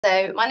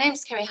So my name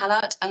is Kerry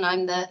Hallard and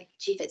I'm the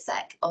Chief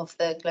Exec of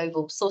the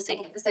Global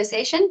Sourcing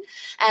Association,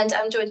 and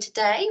I'm joined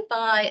today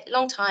by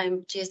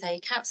long-time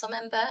GSA Council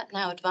member,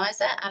 now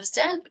advisor,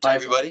 Alistair. Hi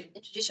everybody.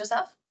 Introduce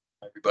yourself.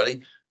 Hi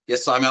everybody.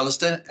 Yes, I'm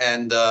Alistair,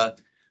 and I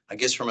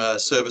guess from a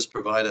service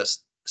provider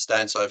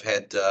stance, I've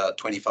had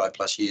 25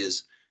 plus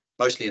years,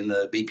 mostly in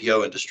the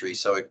BPO industry,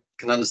 so I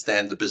can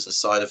understand the business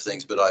side of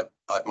things, but I've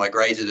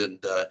migrated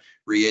and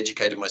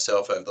re-educated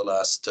myself over the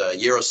last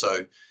year or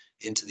so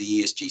into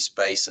the ESG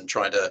space and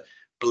trying to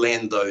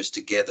blend those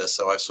together.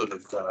 So I sort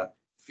of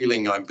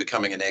feeling I'm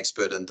becoming an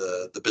expert in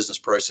the business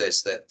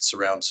process that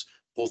surrounds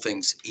all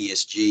things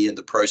ESG and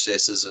the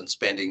processes, and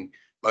spending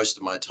most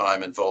of my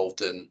time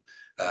involved in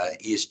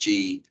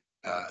ESG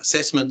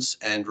assessments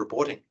and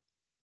reporting.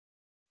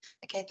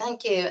 Okay,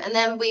 thank you. And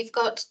then we've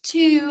got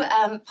two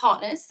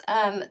partners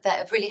that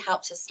have really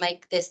helped us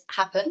make this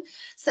happen.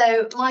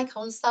 So My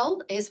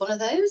Console is one of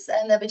those,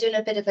 and they'll be doing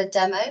a bit of a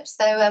demo.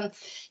 So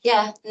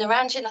yeah,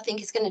 Naranjan, I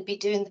think, is going to be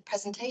doing the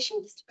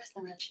presentation. Mr.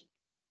 Naranjan.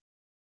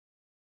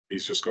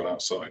 He's just gone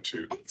outside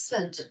too.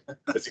 Excellent.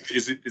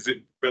 Is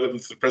it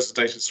relevant to the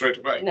presentation straight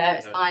away? No,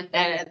 it's fine.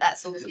 No,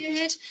 that's all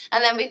good.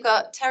 And then we've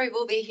got Terry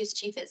Wolby, who's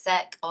Chief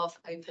Exec of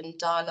Open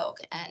Dialogue.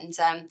 And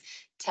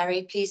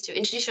Terry, please do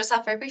introduce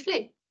yourself very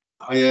briefly.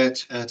 Hi,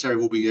 Terry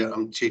Wolby.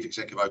 I'm Chief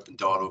Executive of Open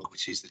Dialogue,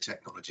 which is the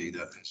technology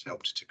that has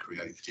helped to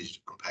create the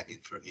digital companion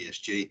for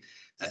ESG.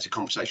 It's a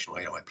conversational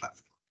AI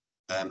platform.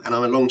 And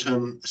I'm a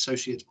long-term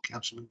associate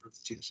council member of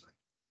the GSA.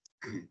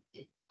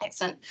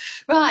 Excellent.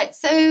 Right,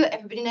 so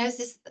everybody knows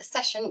this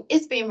session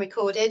is being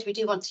recorded. We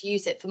do want to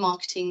use it for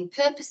marketing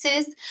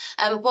purposes.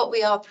 What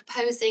we are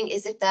proposing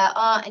is, if there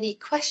are any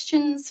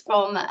questions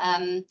from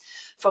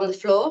the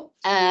floor,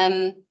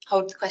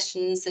 hold the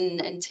questions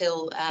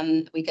until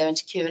we go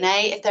into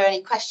Q&A. If there are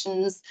any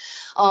questions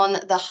on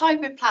the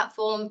hybrid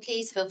platform,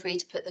 please feel free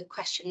to put the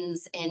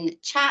questions in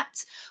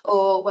chat,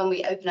 or when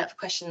we open up for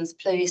questions,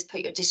 please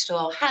put your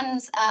digital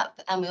hands up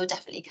and we'll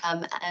definitely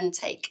come and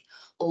take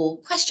all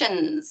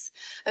questions.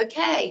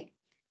 Okay,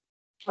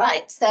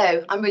 right,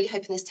 so I'm really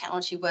hoping this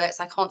technology works.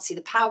 I can't see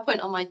the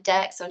PowerPoint on my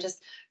deck, so I'm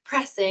just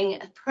pressing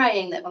and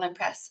praying that when I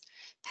press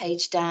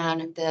page down,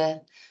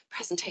 the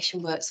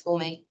presentation works for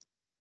me.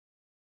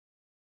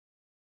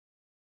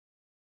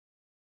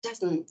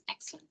 Doesn't.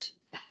 Excellent.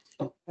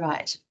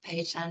 Right,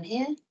 page down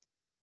here.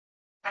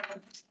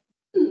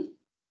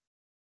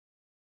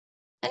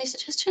 Any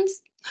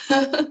suggestions?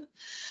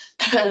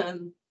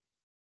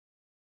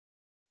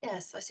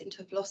 Yes, I seem to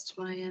have lost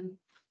my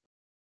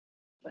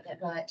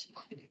right.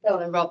 Go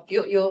on, Rob,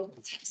 your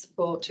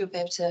support, you'll be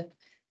able to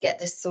get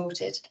this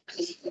sorted.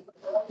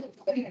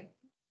 Thank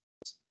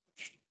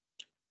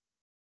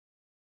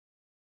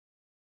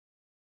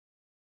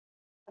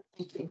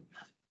you.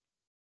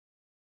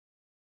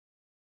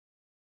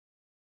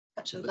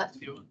 Actually, that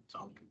You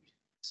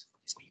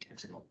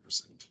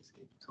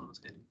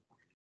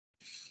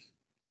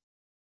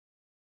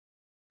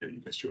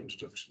missed your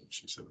introduction.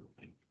 She said.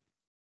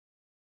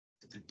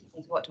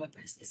 What do I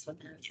press this one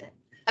now?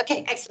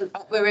 Okay, excellent.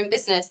 We're in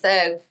business.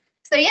 So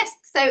yes,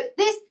 so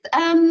this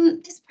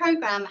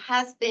programme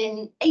has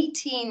been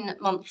 18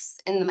 months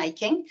in the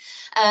making.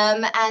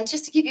 And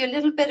just to give you a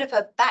little bit of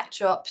a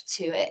backdrop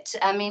to it,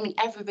 I mean,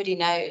 everybody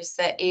knows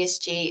that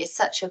ESG is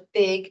such a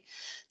big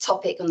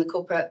topic on the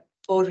corporate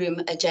boardroom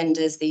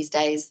agendas these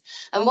days.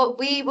 And what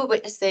we were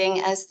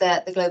witnessing as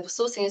the Global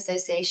Sourcing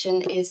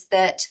Association is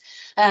that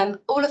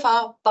all of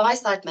our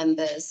buy-side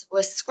members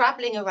were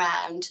scrabbling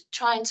around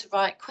trying to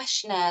write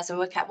questionnaires and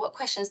work out what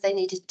questions they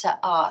needed to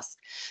ask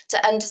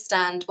to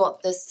understand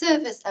what the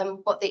service and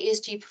what the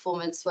ESG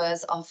performance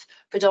was of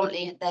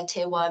predominantly their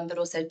tier 1 but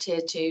also tier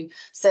 2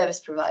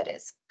 service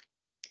providers.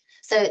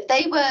 So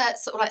they were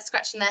sort of like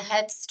scratching their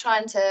heads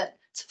trying to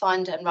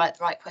find and write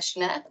the right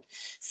questionnaire.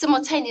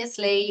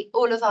 Simultaneously,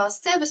 all of our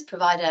service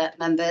provider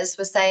members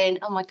were saying,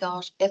 oh my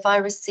gosh, if I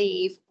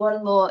receive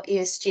one more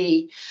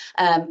ESG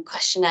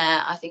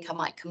questionnaire, I think I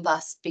might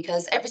combust,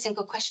 because every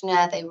single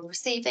questionnaire they were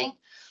receiving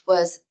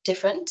was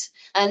different.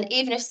 And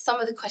even if some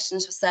of the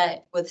questions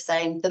were the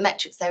same, the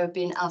metrics they were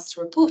being asked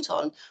to report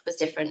on was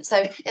different. So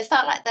it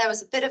felt like there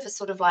was a bit of a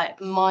sort of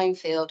like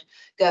minefield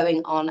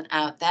going on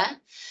out there.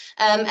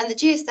 And the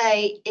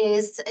GSA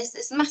is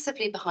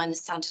massively behind the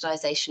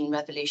standardisation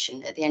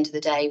revolution at the end of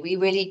the day. We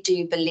really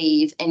do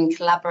believe in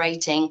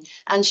collaborating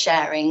and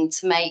sharing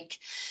to make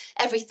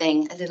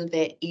everything a little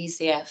bit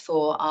easier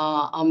for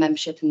our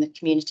membership in the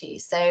community.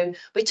 So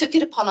we took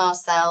it upon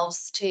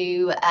ourselves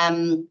to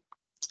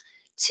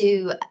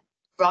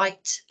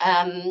write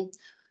and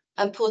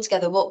pull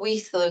together what we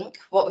thought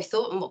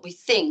and what we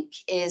think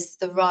is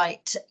the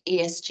right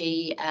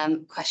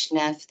ESG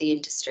questionnaire for the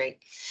industry.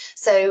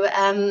 So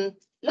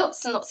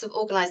lots and lots of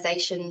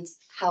organisations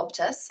helped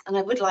us, and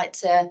I would like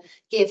to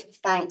give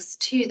thanks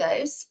to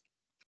those.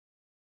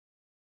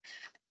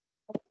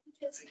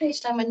 It's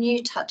page down when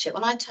you touch it.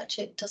 When I touch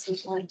it, it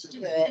doesn't like to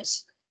do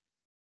it.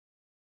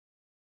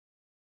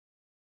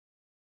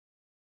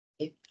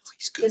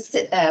 Just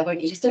sit there,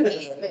 won't you? Just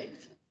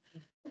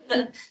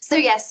So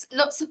yes,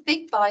 lots of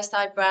big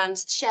buy-side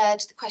brands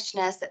shared the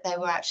questionnaires that they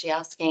were actually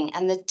asking,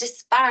 and the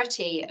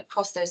disparity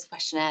across those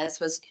questionnaires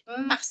was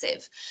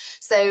massive.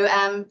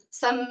 So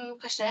some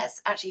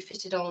questionnaires actually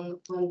fitted on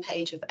one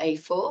page of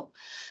A4.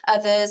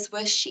 Others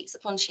were sheets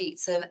upon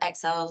sheets of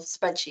Excel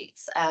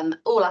spreadsheets,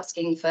 all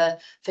asking for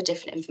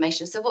different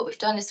information. So what we've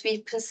done is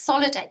we've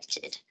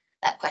consolidated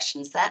that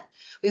question set.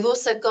 We've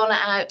also gone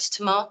out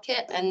to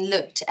market and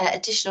looked at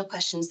additional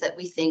questions that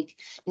we think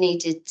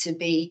needed to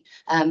be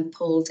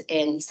pulled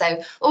in.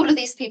 So all of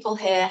these people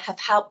here have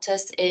helped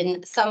us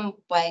in some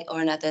way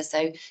or another.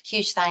 So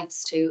huge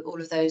thanks to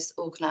all of those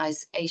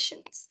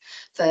organisations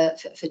for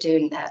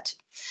doing that.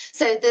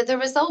 So the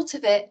result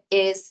of it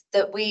is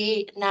that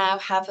we now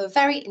have a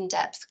very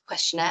in-depth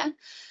questionnaire.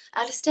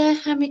 Alistair,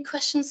 how many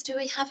questions do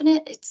we have in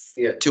it? It's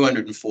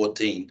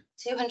 214.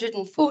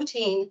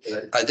 214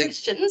 I think,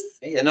 questions.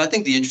 and I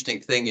think the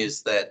interesting thing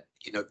is that,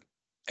 you know,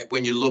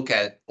 when you look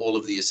at all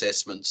of the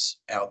assessments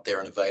out there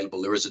and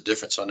available, there is a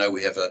difference. I know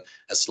we have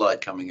a slide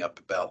coming up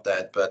about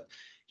that, but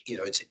you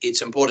know,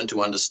 it's important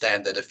to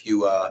understand that if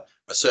you are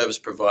a service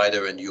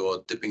provider and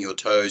you're dipping your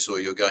toes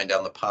or you're going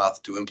down the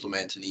path to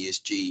implement an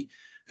ESG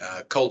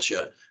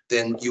culture,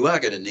 then you are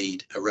going to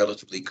need a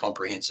relatively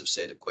comprehensive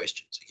set of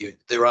questions.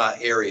 There are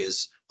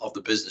areas of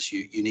the business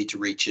you need to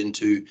reach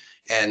into,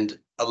 and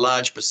a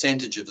large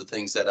percentage of the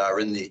things that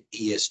are in the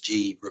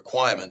ESG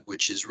requirement,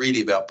 which is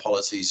really about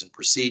policies and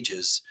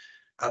procedures,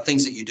 are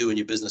things that you do in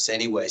your business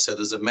anyway. So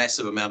there's a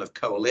massive amount of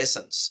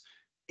coalescence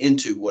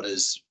into what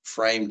is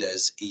framed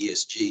as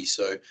ESG.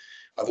 So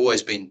I've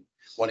always been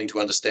wanting to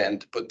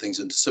understand, to put things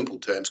into simple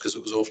terms, because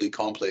it was awfully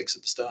complex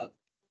at the start.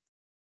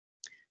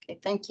 Okay,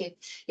 thank you.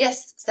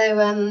 Yes,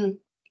 so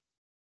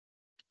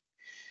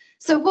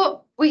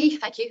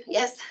thank you,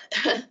 yes.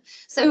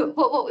 So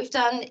what we've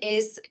done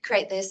is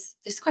create this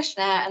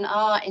questionnaire, and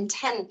our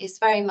intent is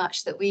very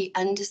much that we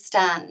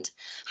understand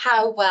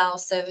how well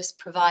service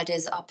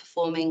providers are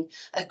performing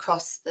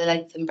across the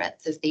length and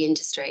breadth of the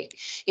industry.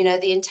 You know,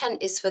 the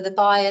intent is for the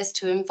buyers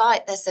to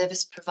invite their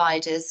service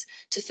providers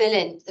to fill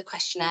in the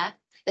questionnaire.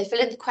 They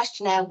fill in the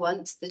questionnaire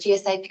once, the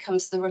GSA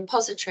becomes the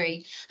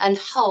repository and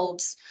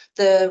holds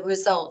the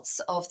results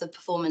of the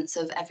performance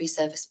of every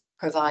service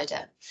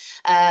provider.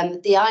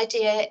 The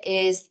idea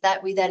is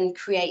that we then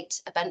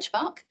create a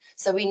benchmark,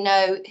 so we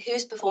know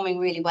who's performing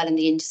really well in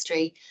the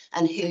industry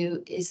and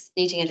who is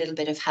needing a little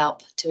bit of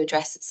help to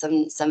address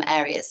some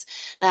areas.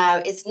 Now,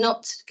 it's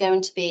not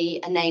going to be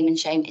a name and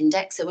shame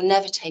index. It will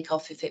never take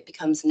off if it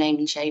becomes a name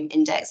and shame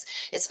index.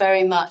 It's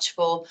very much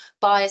for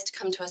buyers to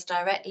come to us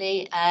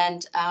directly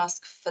and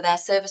ask for their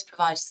service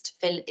providers to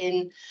fill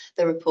in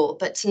the report,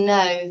 but to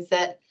know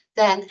that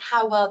then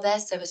how well their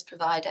service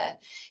provider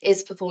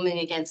is performing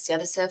against the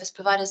other service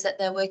providers that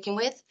they're working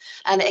with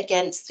and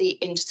against the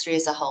industry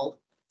as a whole.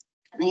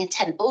 And the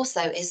intent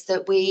also is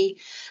that we,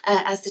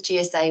 as the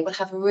GSA, will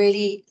have a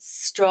really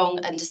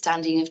strong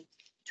understanding of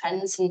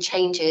trends and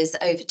changes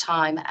over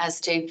time as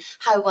to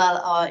how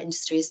well our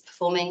industry is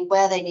performing,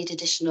 where they need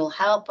additional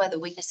help, where the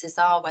weaknesses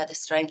are, where the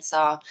strengths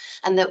are,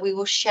 and that we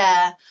will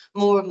share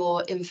more and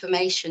more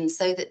information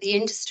so that the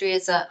industry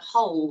as a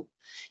whole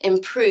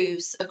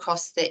improves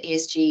across the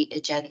ESG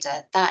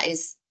agenda. That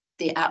is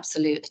the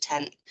absolute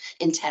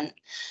intent.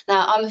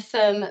 Now, I'm a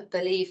firm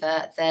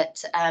believer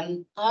that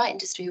our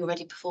industry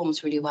already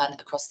performs really well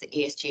across the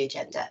ESG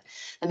agenda.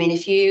 I mean,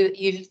 if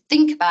you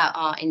think about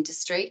our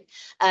industry,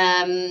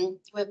 we're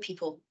a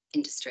people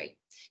industry.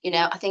 You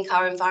know, I think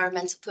our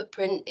environmental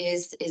footprint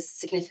is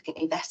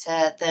significantly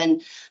better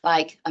than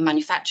like a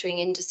manufacturing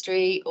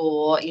industry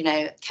or, you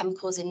know,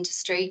 chemicals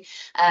industry.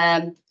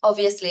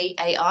 Obviously,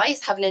 AI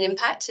is having an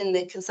impact in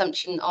the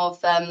consumption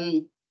of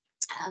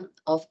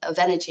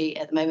energy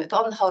at the moment,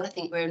 but on the whole, I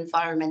think we're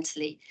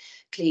environmentally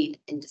clean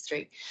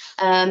industry.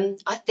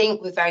 I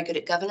think we're very good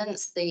at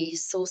governance. The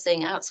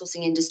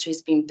outsourcing industry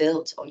has been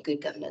built on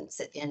good governance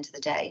at the end of the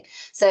day.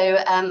 So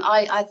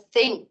I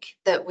think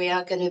that we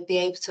are going to be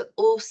able to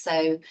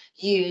also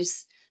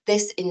use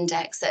this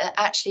index at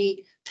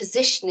actually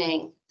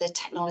positioning the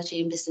technology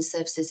and business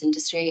services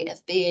industry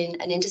as being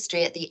an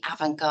industry at the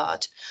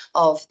avant-garde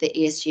of the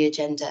ESG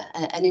agenda,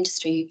 an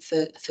industry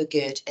for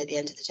good at the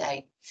end of the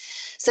day.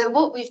 So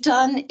what we've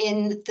done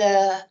in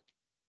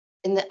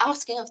the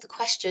asking of the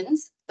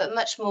questions, but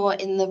much more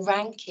in the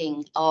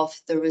ranking of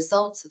the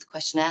results of the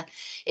questionnaire,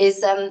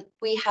 is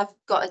we have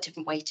got a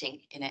different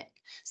weighting in it.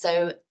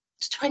 So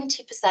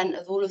 20%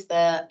 of all of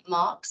the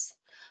marks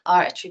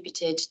are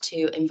attributed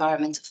to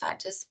environmental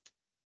factors.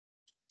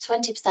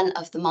 20%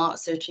 of the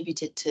marks are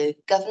attributed to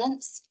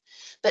governance,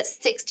 but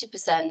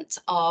 60%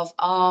 of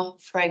our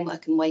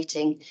framework and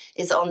weighting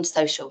is on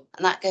social.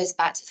 And that goes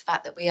back to the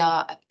fact that we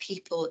are a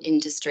people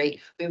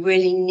industry. We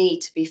really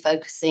need to be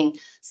focusing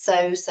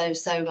so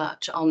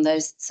much on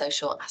those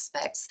social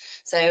aspects.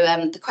 So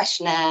the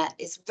questionnaire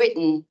is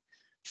written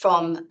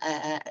from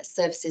a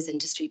services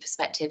industry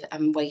perspective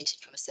and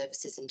weighted from a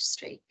services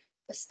industry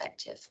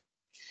perspective.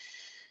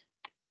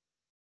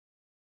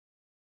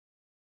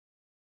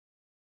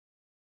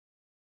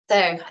 So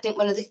I think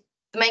one of the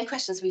the main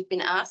questions we've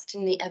been asked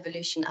in the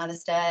evolution,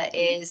 Alistair,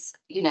 is,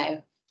 you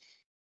know,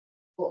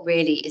 what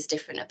really is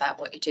different about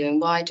what you're doing?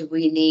 Why do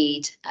we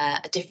need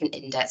a different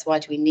index? Why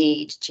do we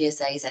need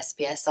GSA's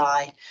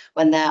SPSI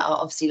when there are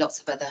obviously lots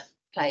of other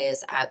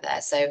players out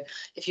there? So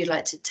if you'd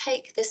like to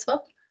take this one.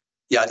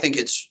 Yeah, I think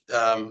it's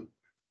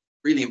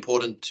really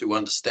important to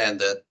understand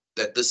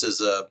that this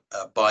is a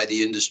by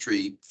the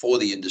industry for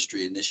the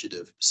industry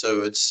initiative.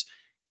 So it's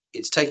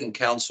taking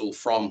counsel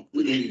from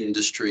within the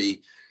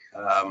industry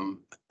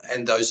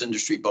and those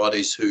industry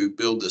bodies who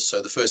build this.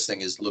 So the first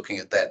thing is looking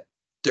at that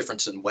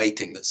difference in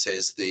weighting that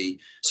says the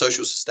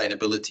social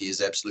sustainability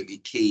is absolutely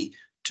key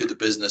to the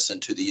business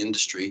and to the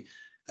industry.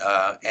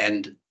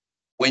 And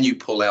when you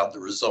pull out the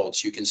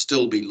results, you can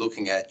still be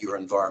looking at your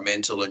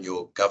environmental and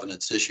your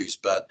governance issues,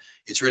 but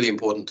it's really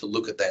important to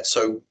look at that.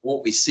 So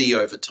what we see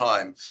over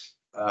time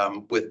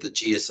with the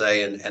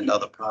GSA and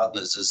other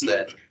partners is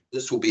that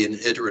this will be an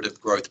iterative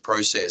growth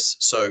process.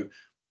 So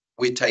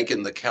we've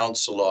taken the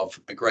counsel of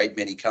a great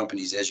many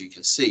companies, as you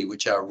can see,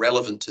 which are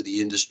relevant to the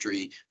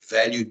industry,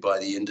 valued by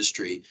the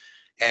industry.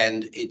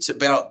 And it's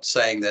about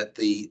saying that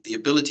the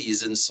ability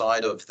is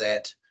inside of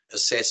that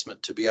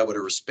assessment to be able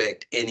to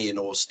respect any and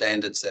all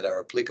standards that are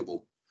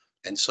applicable.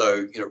 And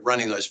so, you know,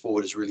 running those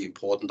forward is really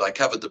important. I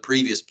covered the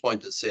previous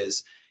point that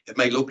says it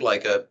may look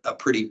like a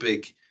pretty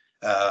big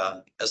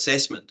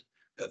assessment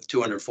of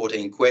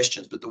 214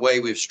 questions, but the way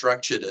we've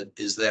structured it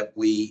is that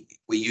we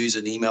use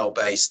an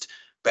email-based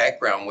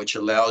background, which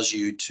allows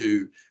you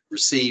to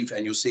receive,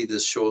 and you'll see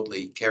this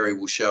shortly, Kerry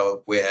will show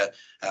it, where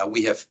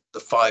we have the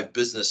 5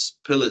 business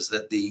pillars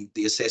that the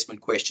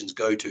assessment questions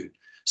go to.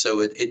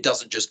 So it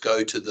doesn't just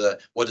go to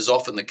what is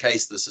often the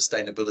case, the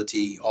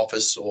sustainability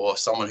office or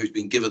someone who's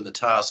been given the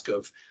task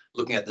of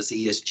looking at this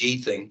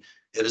ESG thing.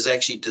 It is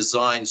actually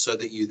designed so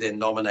that you then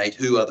nominate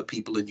who are the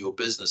people in your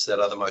business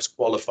that are the most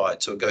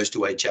qualified. So it goes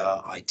to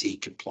HR,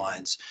 IT,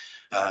 compliance.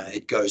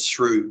 It goes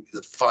through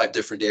the 5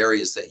 different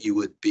areas that you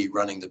would be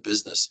running the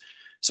business.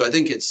 So I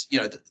think it's, you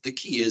know, the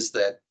key is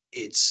that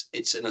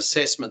it's an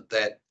assessment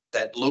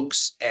that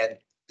looks at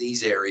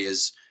these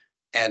areas.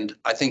 And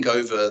I think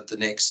over the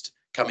next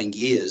coming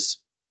years,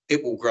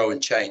 it will grow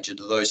and change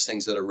into those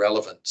things that are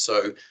relevant.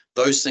 So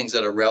those things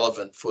that are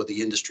relevant for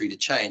the industry to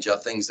change are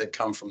things that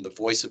come from the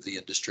voice of the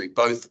industry,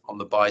 both on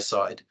the buy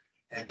side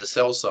and the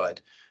sell side.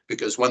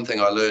 Because one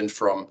thing I learned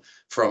from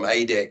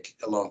ADEC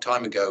a long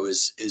time ago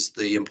is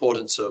the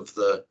importance of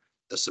the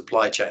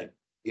supply chain,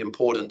 the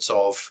importance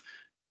of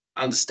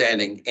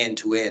understanding end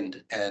to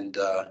end. And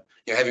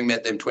you know, having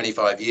met them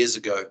 25 years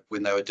ago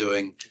when they were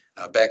doing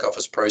back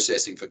office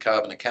processing for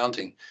carbon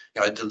accounting,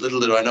 you know, little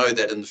did I know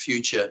that in the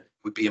future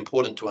would be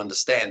important to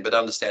understand, but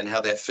understand how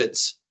that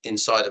fits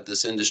inside of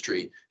this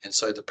industry. And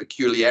so the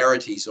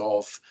peculiarities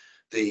of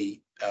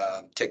the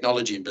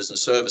technology and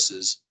business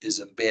services is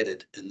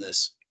embedded in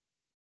this.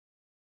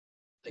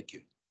 Thank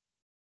you.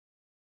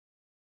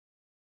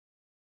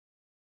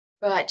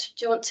 Right,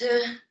 do you want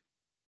to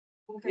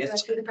Yes. go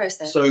through the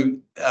process? So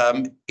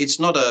it's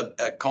not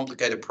a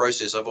complicated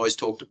process. I've already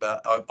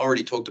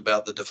talked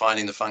about the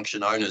defining the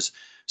function owners.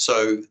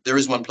 So there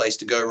is one place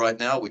to go right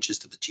now, which is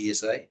to the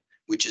GSA,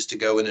 which is to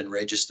go in and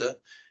register.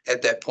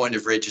 At that point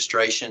of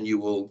registration, you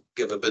will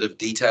give a bit of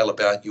detail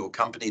about your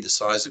company, the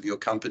size of your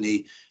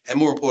company, and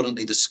more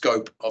importantly, the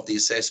scope of the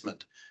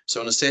assessment. So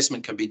an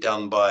assessment can be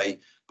done by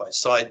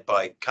site,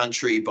 by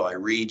country, by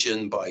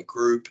region, by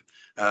group.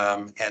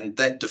 And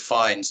that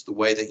defines the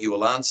way that you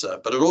will answer,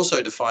 but it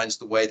also defines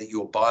the way that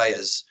your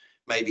buyers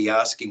may be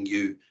asking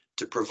you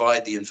to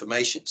provide the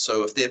information.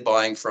 So if they're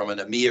buying from an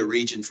EMEA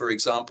region, for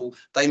example,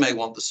 they may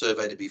want the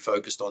survey to be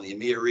focused on the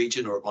EMEA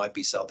region, or it might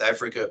be South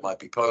Africa, it might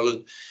be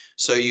Poland.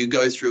 So you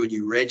go through and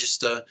you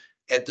register.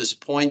 At this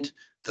point,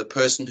 the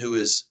person who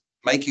is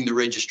making the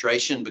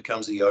registration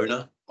becomes the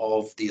owner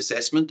of the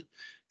assessment.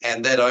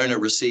 And that owner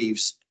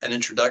receives an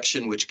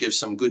introduction, which gives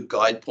some good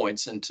guide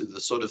points into the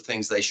sort of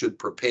things they should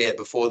prepare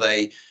before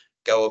they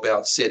go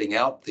about setting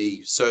out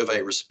the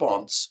survey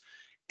response.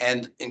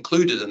 And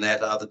included in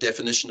that are the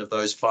definition of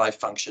those 5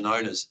 function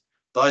owners.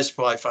 Those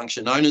 5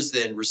 function owners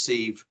then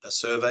receive a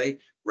survey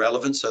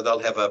relevant. So they'll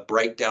have a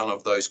breakdown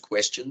of those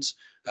questions,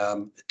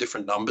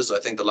 different numbers. I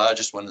think the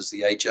largest one is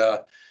the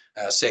HR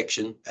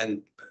section,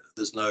 and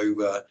there's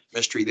no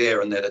mystery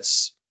there in that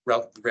it's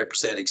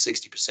representing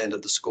 60%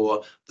 of the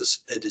score.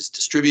 It is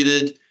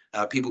distributed.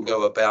 People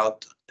go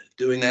about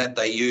doing that.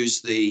 They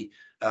use the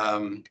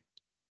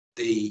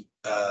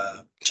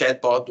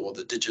chatbot or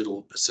the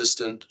digital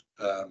assistant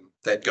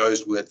that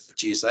goes with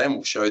GSA, and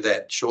we'll show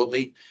that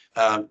shortly,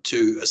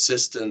 to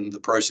assist in the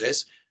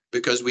process,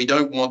 because we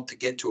don't want to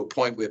get to a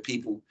point where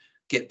people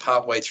get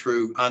partway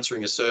through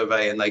answering a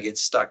survey and they get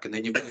stuck, and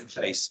then you've got a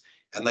case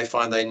and they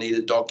find they need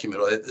a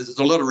document. There's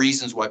a lot of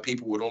reasons why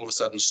people would all of a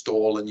sudden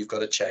stall and you've got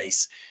to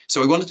chase. So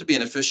we want it to be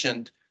an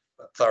efficient,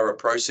 thorough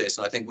process.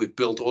 And I think we've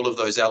built all of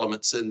those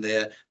elements in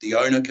there. The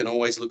owner can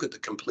always look at the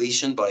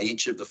completion by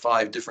each of the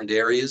 5 different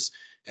areas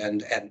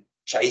and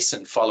chase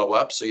and follow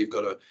up. So you've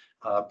got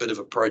a bit of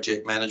a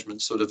project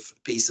management sort of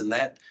piece in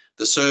that.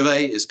 The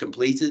survey is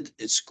completed.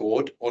 It's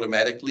scored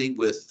automatically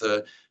with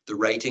the the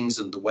ratings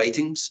and the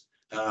weightings.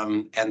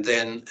 And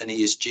then an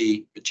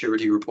ESG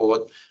maturity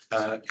report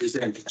is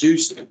then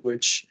produced,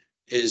 which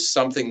is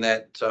something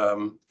that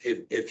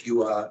if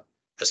you are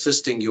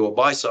assisting your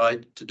buy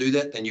side to do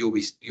that, then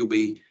you'll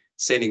be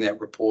sending that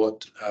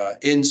report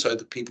in so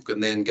that people can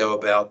then go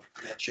about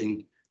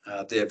matching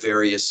their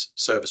various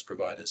service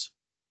providers.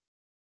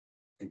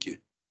 Thank you.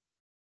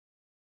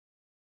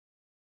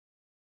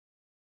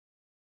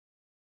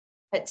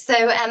 So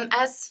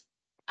as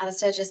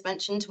Alistair just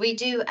mentioned, we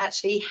do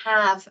actually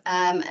have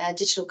a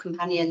digital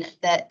companion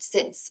that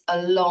sits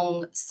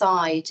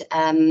alongside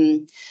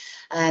the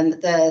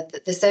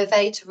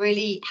survey to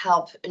really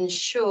help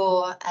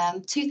ensure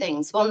two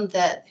things. One,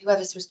 that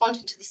whoever's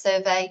responding to the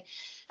survey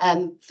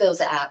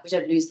fills it out. We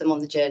don't lose them on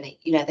the journey.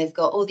 You know, they've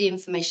got all the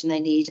information they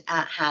need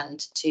at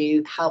hand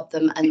to help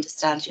them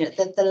understand. You know,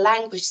 the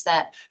language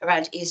set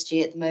around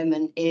ESG at the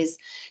moment is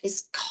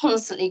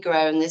constantly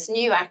growing. There's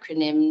new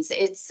acronyms.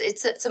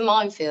 It's a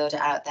minefield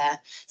out there.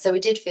 So we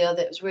did feel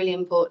that it was really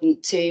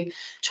important to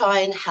try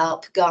and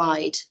help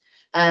guide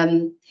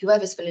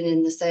whoever's filling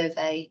in the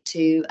survey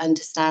to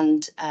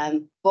understand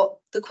what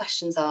the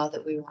questions are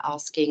that we were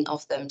asking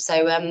of them.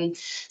 So,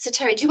 so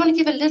Terry, do you want to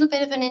give a little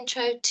bit of an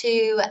intro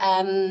to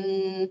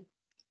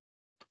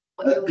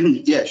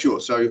Yeah, sure.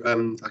 So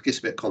I guess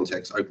a bit of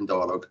context. Open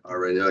Dialogue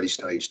are an early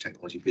stage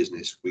technology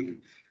business. We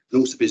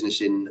launched the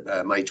business in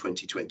May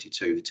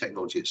 2022. The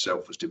technology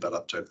itself was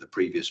developed over the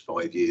previous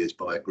 5 years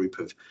by a group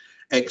of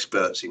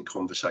experts in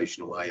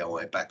conversational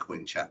AI, back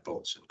when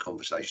chatbots and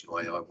conversational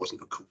AI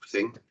wasn't a cool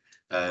thing.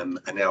 And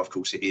now, of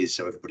course, it is,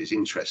 so everybody's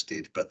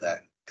interested, but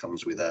that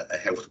comes with a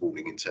health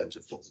warning in terms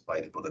of what's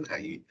available and how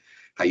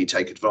you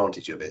take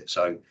advantage of it.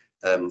 So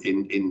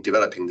in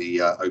developing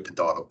the Open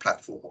Dialogue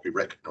platform, what we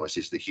recognise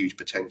is the huge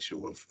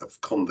potential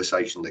of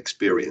conversational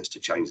experience to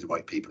change the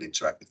way people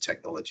interact with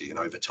technology. And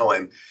over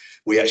time,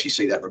 we actually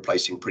see that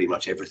replacing pretty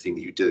much everything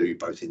you do,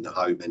 both in the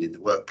home and in the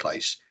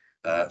workplace.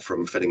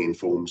 From filling in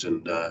forms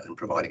and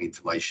providing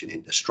information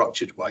in a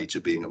structured way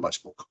to being a much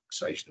more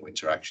conversational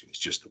interaction. It's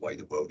just the way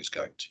the world is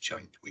going to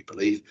change, we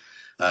believe.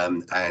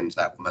 And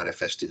that will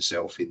manifest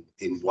itself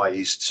in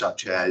ways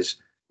such as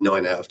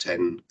 9 out of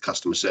 10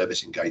 customer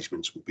service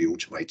engagements will be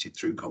automated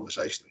through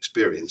conversational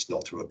experience,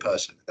 not through a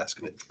person. That's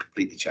going to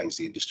completely change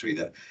the industry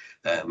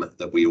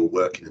that we all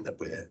work in and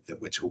that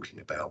we're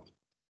talking about.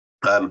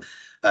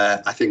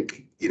 I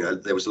think, you know,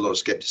 there was a lot of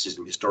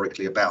skepticism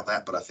historically about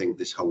that, but I think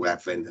this whole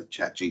advent of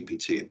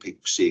ChatGPT and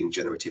people seeing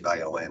generative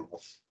AI and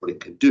what it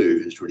can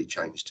do has really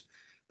changed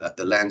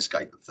the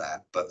landscape of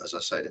that. But as I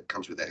said, it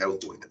comes with a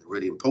health warning, and the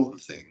really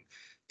important thing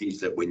is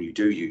that when you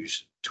do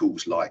use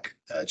tools like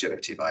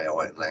generative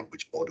AI and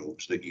language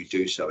models, that you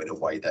do so in a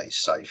way that is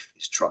safe,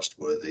 is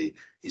trustworthy,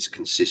 is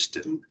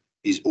consistent,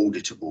 is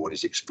auditable, and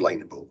is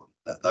explainable.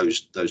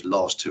 Those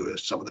last two are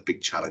some of the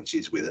big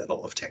challenges with a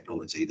lot of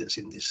technology that's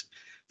in this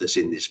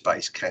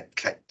space.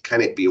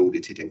 Can it be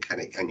audited, and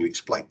can you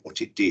explain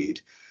what it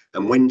did?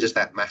 And when does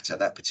that matter?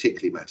 That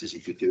particularly matters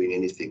if you're doing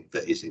anything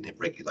that is in a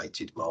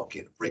regulated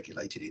market,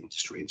 regulated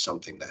industry, and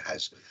something that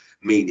has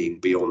meaning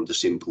beyond the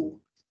simple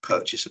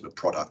purchase of a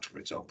product, for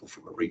example,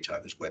 from a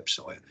retailer's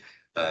website.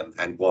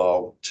 And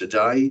while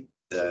today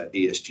the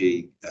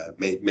ESG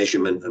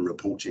measurement and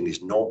reporting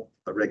is not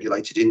a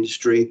regulated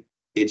industry,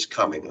 it's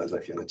coming. I don't know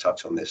if you're going to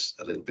touch on this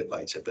a little bit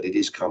later, but it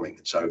is coming.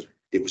 And so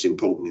it was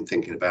important in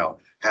thinking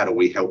about how do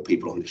we help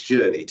people on this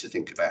journey to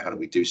think about how do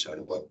we do so in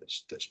a world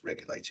that's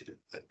regulated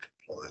and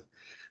compliant.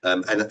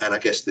 And I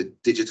guess the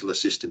digital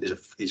assistant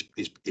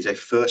is a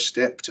first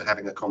step to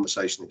having a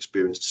conversation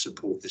experience to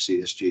support this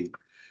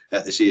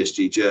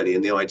ESG journey.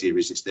 And the idea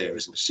is it's there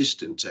as an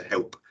assistant to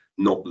help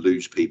not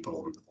lose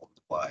people on the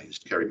way. As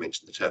Kerry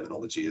mentioned, the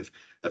terminology of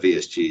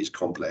ESG is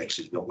complex,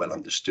 is not well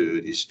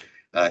understood, is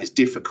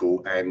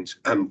difficult, and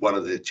one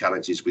of the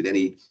challenges with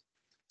any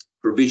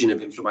provision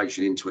of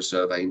information into a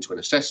survey, into an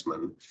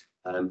assessment,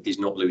 is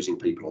not losing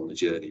people on the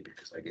journey,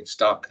 because they get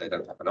stuck, they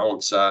don't have an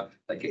answer,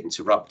 they get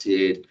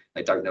interrupted,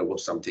 they don't know what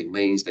something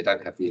means, they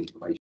don't have the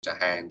information to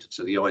hand.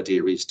 So the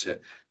idea is to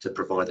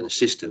provide an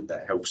assistant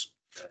that helps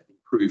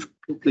improve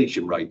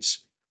completion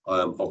rates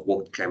of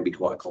what can be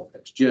quite a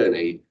complex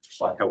journey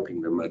by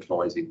helping them,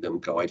 advising them,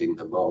 guiding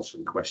them,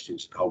 answering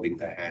questions, and holding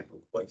their hand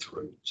all the way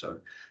through. So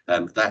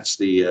that's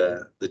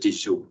the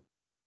digital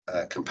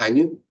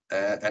companion,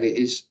 and it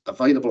is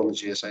available on the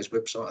GSA's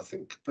website, I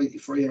think, completely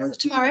free. As of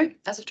tomorrow.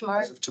 As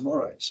of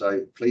tomorrow.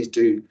 So please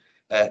do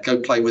go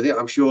play with it.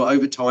 I'm sure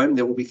over time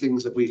there will be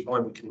things that we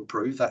find we can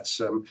improve. That's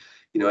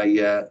you know,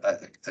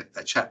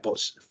 a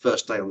chatbot's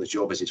first day on the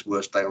job is its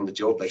worst day on the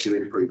job. They do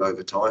improve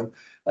over time.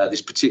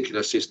 This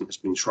particular assistant has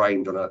been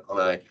trained on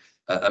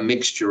a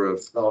mixture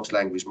of large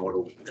language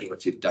model,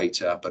 generative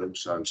data, but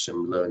also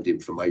some learned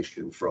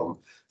information from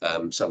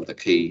some of the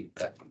key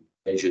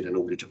measured and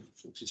auditable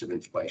sources of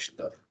information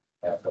that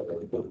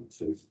are important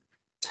to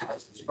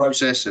this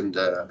process. And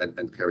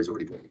Kerry's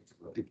already got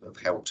people have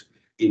helped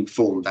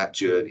inform that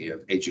journey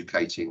of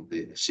educating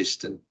the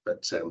assistant.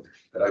 But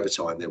over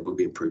time there will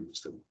be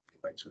improvements that will be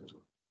made to it as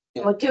well.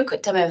 Yeah. We'll do a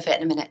quick demo of it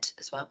in a minute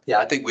as well. Yeah,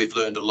 I think we've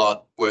learned a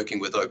lot working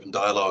with Open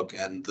Dialogue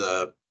and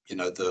the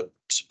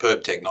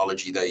superb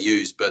technology they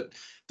use. But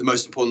the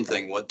most important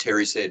thing, what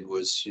Terry said,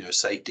 was,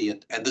 safety.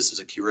 And this is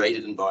a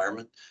curated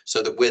environment,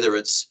 so that whether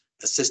it's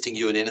assisting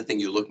you in anything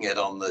you're looking at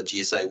on the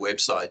GSA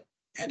website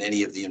and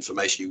any of the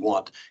information you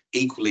want,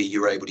 equally,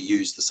 you're able to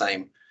use the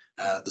same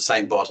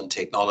bot and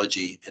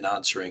technology in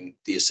answering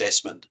the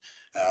assessment.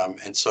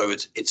 And so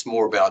it's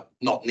more about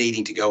not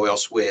needing to go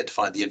elsewhere to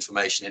find the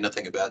information,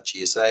 anything about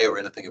GSA or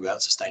anything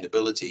about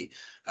sustainability.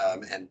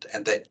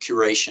 And that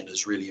curation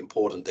is really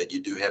important, that you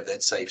do have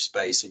that safe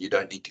space and you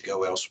don't need to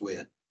go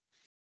elsewhere.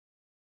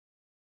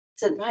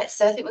 So, right,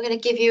 so I think we're going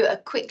to give you a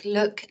quick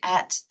look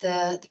at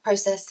the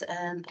process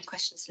and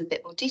questions in a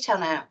bit more detail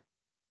now.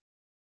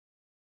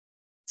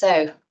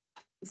 So,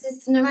 is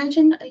this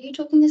Narayan? Are you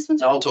talking this one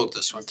through? I'll talk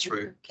this one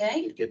through. Okay.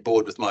 You get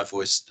bored with my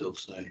voice still.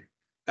 So,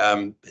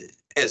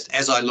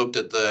 as I looked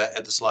at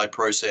the slide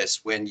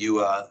process, when you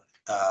are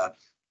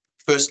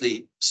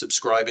firstly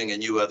subscribing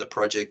and you are the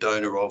project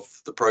owner of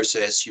the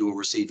process, you will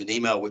receive an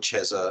email which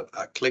has a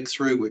click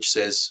through, which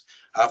says,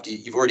 after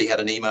you've already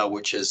had an email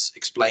which has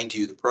explained to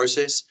you the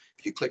process.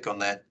 If you click on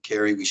that,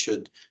 Kerry, we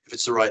should, if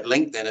it's the right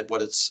link, then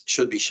what it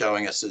should be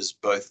showing us is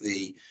both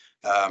the,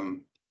 I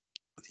think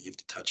you have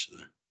to touch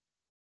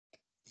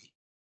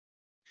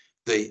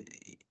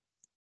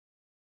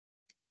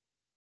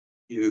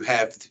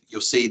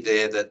you'll see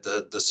there that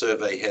the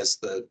survey has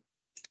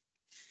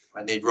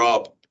I need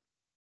Rob.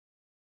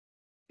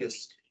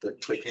 Yes, the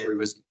click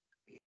through is.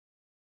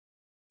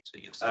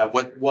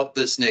 What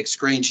this next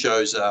screen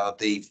shows are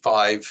the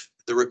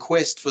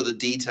request for the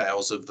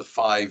details of the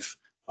 5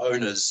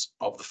 owners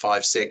of the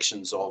 5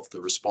 sections of the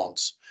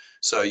response.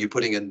 So you're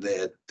putting in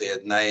their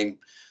name,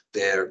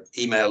 their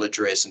email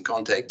address and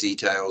contact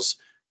details.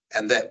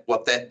 And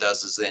what that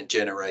does is then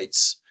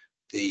generates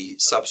the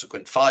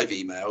subsequent 5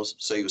 emails.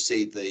 So you'll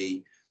see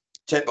the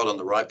chatbot on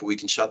the right, but we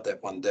can shut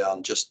that one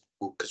down just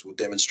because we'll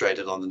demonstrate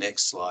it on the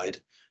next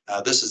slide.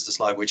 This is the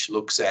slide which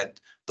looks at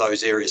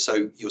those areas.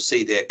 So you'll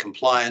see their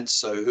compliance.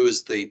 So who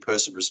is the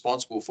person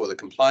responsible for the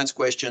compliance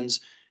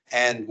questions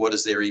and what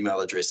is their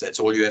email address? That's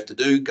all you have to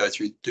do. Go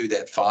through, do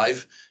that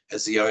 5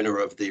 as the owner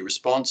of the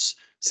response,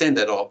 send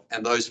that off,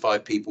 and those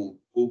 5 people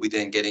will be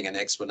then getting an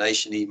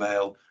explanation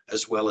email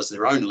as well as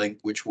their own link,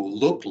 which will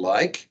look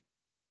like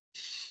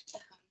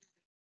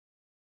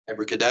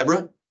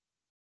abracadabra.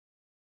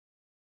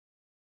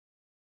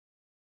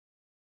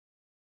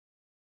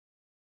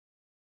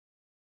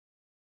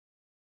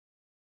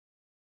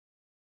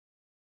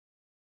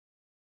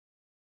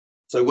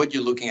 So what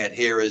you're looking at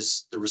here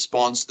is the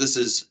response. This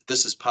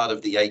is part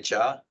of the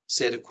HR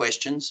set of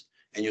questions,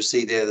 and you'll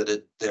see there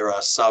that there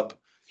are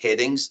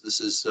sub-headings.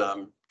 This is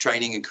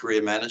training and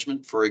career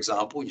management, for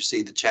example. You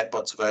see the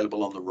chatbots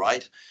available on the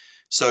right.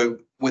 So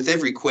with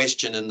every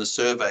question in the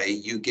survey,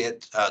 you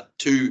get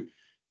two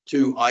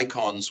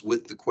icons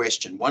with the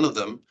question. One of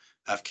them,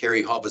 if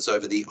Kerry hovers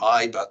over the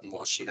I button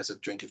while she has a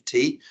drink of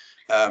tea,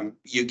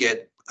 you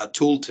get a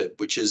tooltip,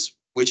 which is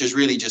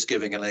really just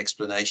giving an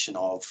explanation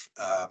of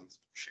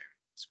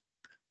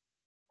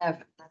No,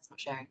 that's not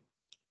sharing.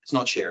 It's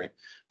not sharing,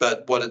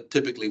 but what it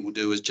typically will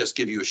do is just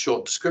give you a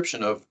short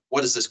description of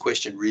what is this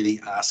question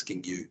really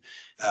asking you.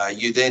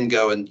 You then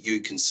go and you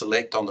can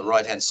select on the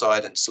right hand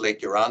side and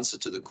select your answer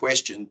to the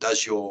question.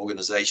 Does your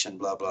organization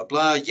blah, blah,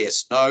 blah?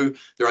 Yes, no.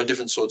 There are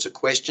different sorts of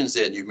questions.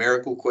 There are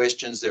numerical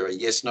questions. There are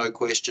yes, no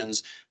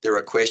questions. There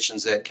are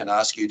questions that can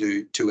ask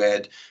you to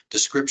add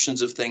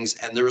descriptions of things.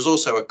 And there is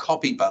also a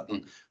copy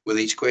button with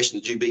each question.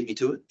 Did you beat me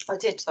to it? I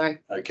did, sorry.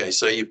 Okay,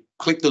 so you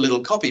click the little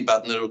copy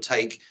button, it'll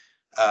take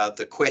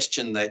the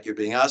question that you're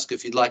being asked.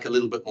 If you'd like a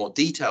little bit more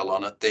detail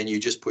on it, then you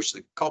just push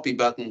the copy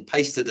button,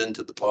 paste it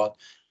into the bot,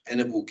 and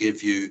it will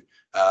give you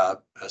a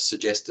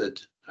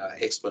suggested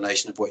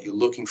explanation of what you're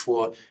looking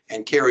for.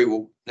 And Kerry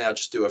will now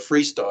just do a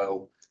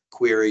freestyle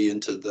query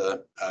into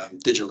the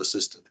digital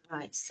assistant.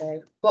 Right,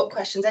 so what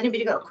questions?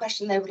 Anybody got a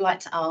question they would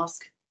like to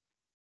ask?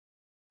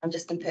 I'm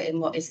just going to put in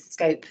what is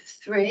scope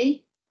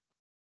 3.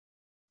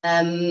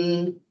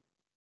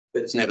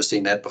 It's never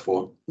seen that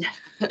before.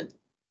 There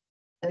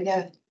we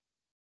go.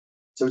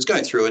 So it's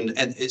going through and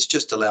it's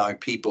just allowing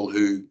people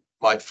who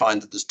might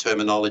find that there's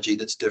terminology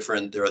that's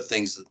different. There are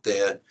things that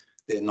they're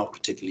not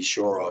particularly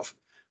sure of.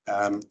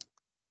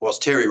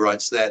 Whilst Terry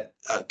writes that,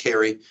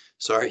 Kerry,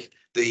 sorry,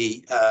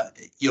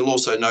 you'll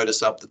also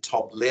notice up the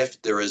top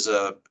left there is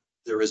a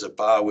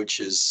bar which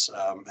is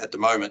at the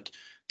moment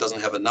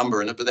doesn't have a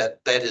number in it, but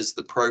that is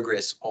the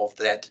progress of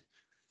that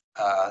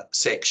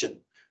section.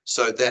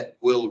 So that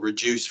will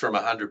reduce from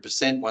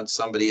 100% once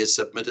somebody has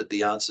submitted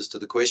the answers to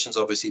the questions.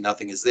 Obviously,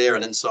 nothing is there.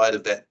 And inside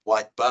of that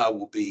white bar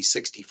will be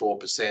 64%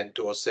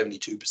 or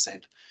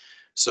 72%.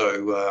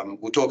 So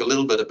we'll talk a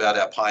little bit about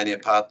our Pioneer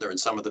partner and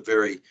some of the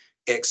very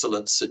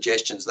excellent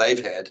suggestions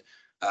they've had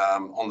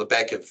on the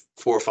back of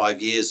 4 or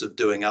 5 years of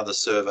doing other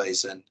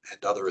surveys and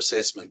other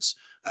assessments.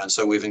 And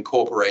so we've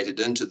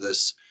incorporated into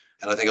this.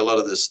 And I think a lot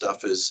of this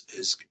stuff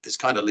is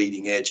kind of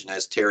leading edge. And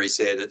as Terry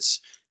said,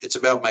 it's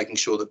about making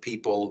sure that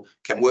people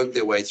can work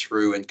their way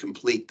through and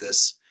complete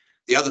this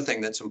The other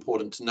thing that's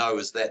important to know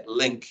is that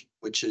link,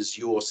 which is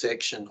your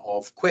section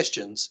of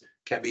questions,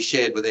 can be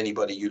shared with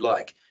anybody you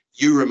like.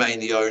 You remain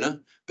the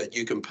owner, but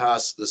you can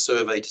pass the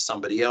survey to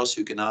somebody else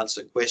who can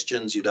answer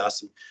questions. You'd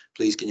ask them,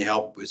 please, can you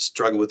help with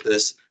struggle with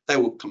this? They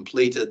will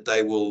complete it.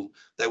 They will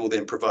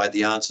then provide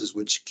the answers,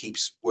 which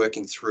keeps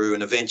working through,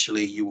 and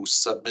eventually you will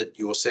submit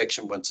your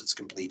section once it's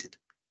completed.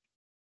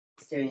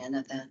 Doing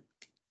another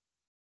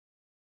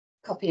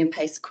copy and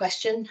paste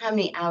question. How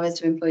many hours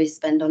do employees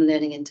spend on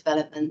learning and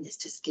development? This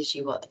just gives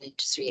you what an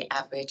industry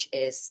average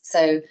is.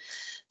 So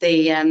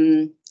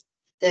the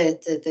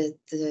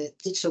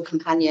digital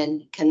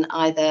companion can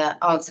either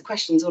answer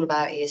questions all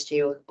about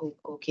ESG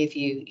or give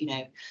you,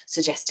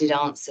 suggested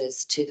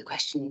answers to the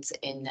questions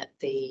in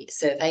the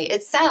survey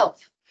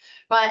itself.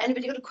 Right,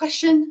 anybody got a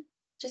question?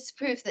 Just to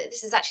prove that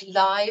this is actually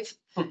live.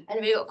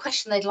 Anybody got a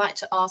question they'd like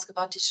to ask of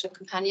our digital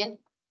companion?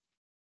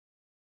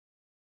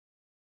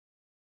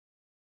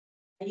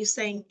 Are you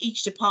saying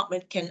each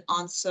department can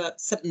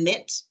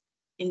submit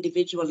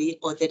individually,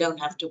 or they don't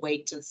have to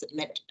wait to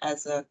submit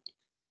as a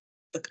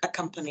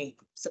company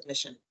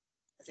submission,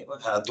 as it were?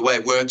 The way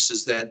it works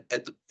is that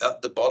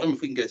at the bottom,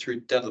 if we can go through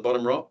down to the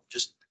bottom, Rob,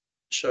 just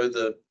show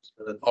the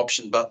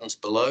option buttons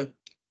below.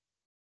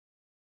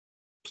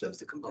 Close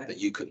the Not companion. that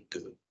you couldn't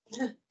do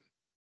it.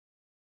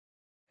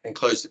 And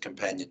close the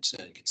companion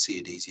so you can see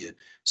it easier.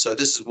 So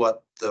this is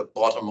what the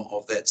bottom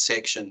of that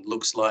section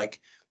looks like,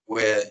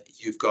 where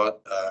you've got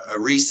a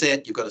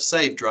reset, you've got a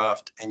save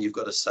draft, and you've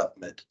got a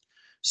submit.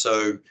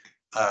 So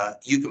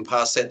you can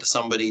pass that to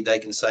somebody, they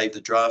can save the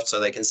draft so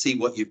they can see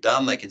what you've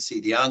done, they can see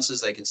the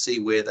answers, they can see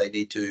where they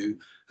need to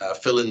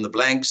fill in the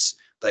blanks.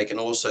 They can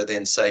also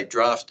then save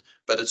draft,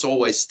 but it's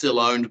always still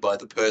owned by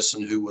the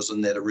person who was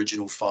in that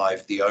original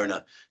 5, the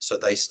owner. So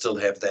they still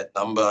have that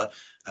number.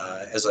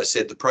 As I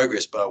said, the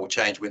progress bar will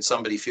change when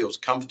somebody feels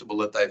comfortable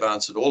that they've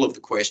answered all of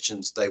the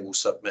questions. They will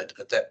submit.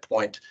 At that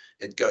point,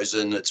 it goes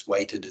in, it's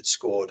weighted, it's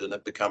scored, and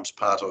it becomes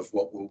part of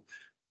what will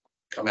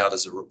come out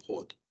as a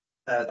report.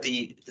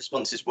 The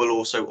responses will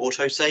also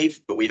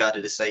auto-save, but we've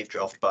added a save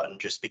draft button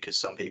just because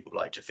some people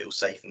like to feel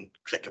safe and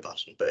click a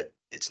button, but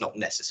it's not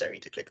necessary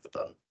to click the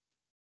button.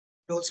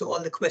 Also,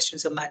 all the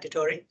questions are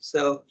mandatory,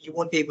 so you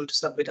won't be able to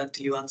submit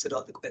until you answered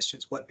all the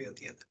questions one way or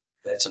the other.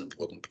 That's an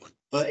important point.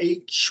 But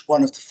each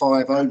one of the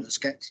 5 owners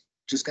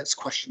gets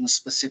questions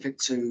specific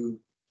to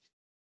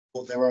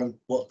what they're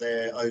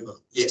over.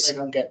 Yes. They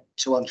don't get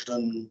 200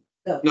 and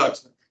No.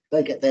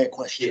 they get their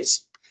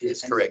questions.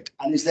 Yes, correct.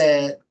 And is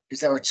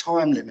there a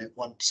time limit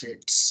once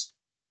it's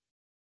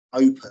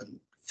open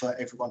for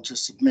everyone to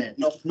submit?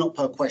 Not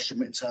per question,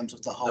 but in terms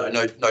of the whole.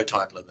 No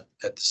time limit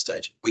at this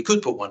stage. We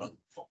could put one on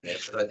there,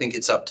 but I think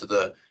it's up to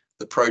the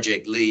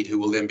project lead, who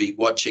will then be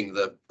watching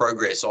the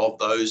progress of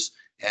those,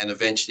 and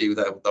eventually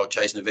they'll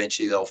chase, and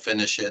eventually they'll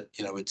finish it.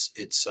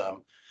 It's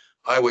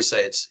I always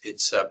say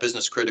it's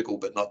business critical,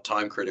 but not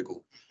time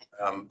critical.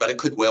 But it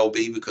could well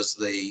be because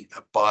the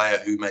buyer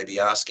who may be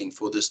asking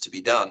for this to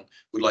be done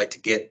would like to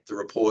get the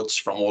reports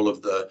from all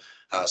of the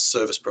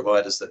service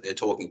providers that they're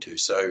talking to.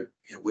 So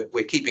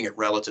we're keeping it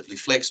relatively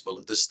flexible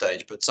at this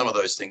stage, but some of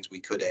those things we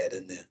could add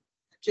in there.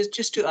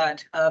 Just to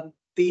add,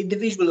 the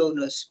individual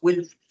owners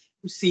will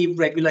receive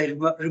regular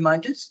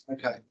reminders.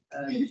 Okay.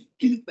 In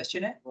the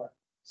questionnaire. Right.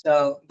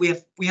 So we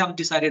haven't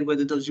decided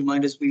whether those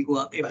reminders will go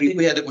up every.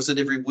 Was it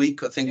every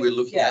week? I think we're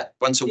looking at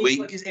once a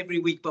week. It is every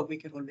week, but we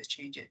can always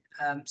change it.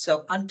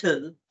 So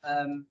until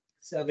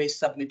survey is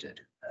submitted,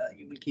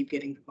 you will keep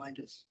getting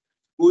reminders.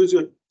 Who is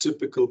your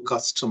typical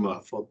customer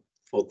for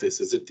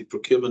this? Is it the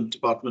procurement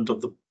department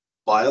of the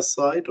buyer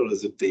side, or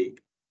is it the?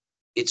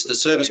 It's the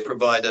service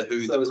provider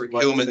who the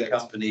procurement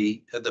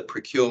company, the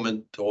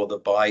procurement or the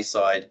buy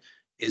side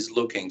is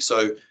looking.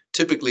 So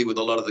typically with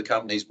a lot of the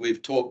companies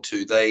we've talked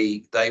to,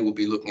 they will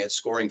be looking at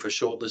scoring for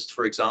shortlist,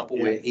 for example,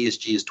 where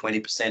ESG is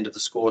 20% of the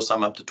score,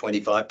 some up to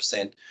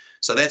 25%.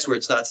 So that's where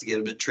it starts to get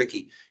a bit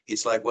tricky.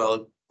 It's like,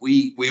 well,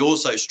 we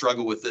also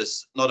struggle with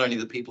this, not only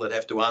the people that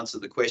have to answer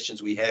the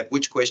questions we have,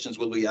 which questions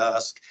will we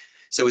ask?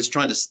 So it's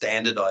trying to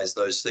standardize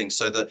those things.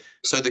 So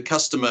the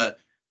customer,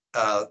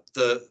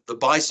 the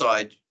buy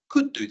side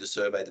could do the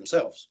survey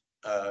themselves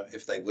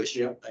if they wish.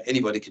 Yeah.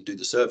 Anybody can do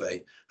the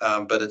survey,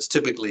 but it's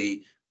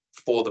typically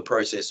for the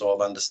process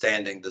of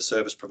understanding the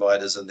service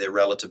providers and their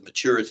relative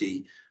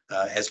maturity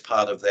as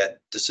part of that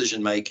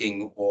decision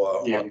making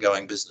or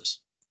ongoing business.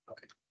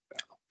 Okay.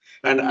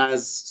 And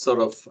as sort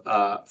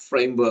of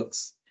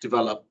frameworks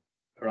develop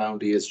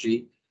around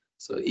ESG,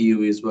 so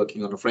EU is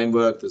working on a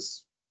framework.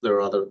 There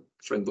are other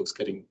frameworks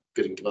getting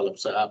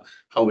developed. So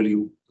how will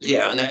you?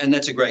 Yeah, and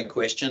that's a great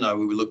question.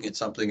 We were looking at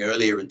something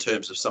earlier in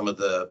terms of some of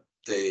the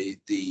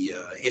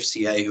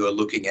FCA who are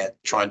looking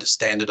at trying to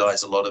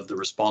standardize a lot of the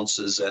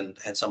responses and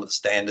some of the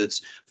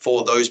standards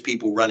for those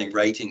people running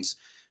ratings.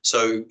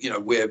 So,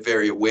 we're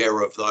very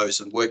aware of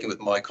those, and working with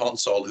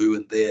MyConsole, who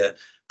in their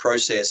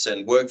process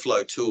and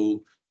workflow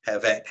tool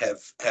have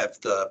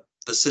the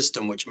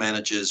system which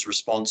manages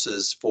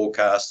responses,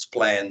 forecasts,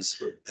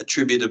 plans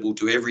attributable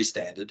to every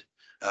standard.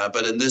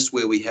 But in this,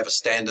 where we have a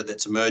standard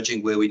that's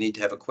emerging, where we need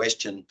to have a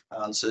question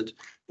answered,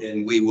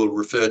 then we will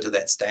refer to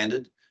that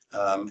standard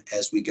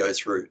as we go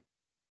through.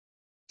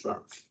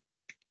 Sure.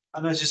 I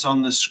notice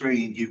on the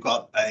screen you've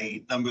got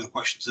a number of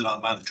questions that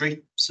aren't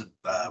mandatory, so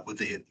with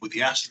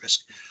the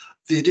asterisk.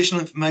 The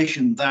additional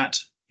information that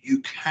you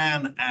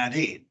can add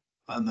in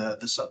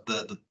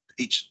and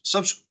each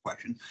subsequent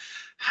question,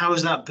 how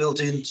is that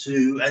built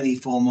into any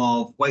form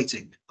of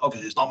weighting?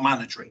 Obviously, it's not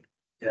mandatory.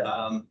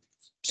 Yeah.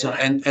 So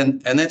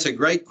And that's a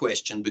great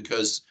question,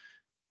 because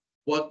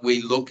what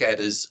we look at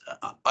is,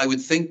 I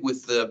would think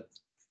with the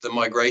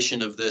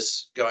migration of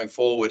this going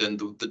forward and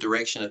the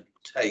direction it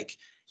will take,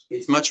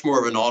 it's much more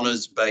of an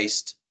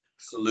honours-based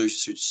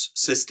solution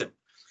system.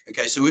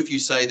 Okay, so if you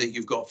say that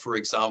you've got, for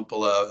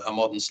example, a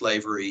modern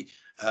slavery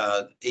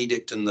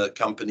edict in the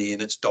company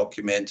and it's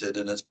documented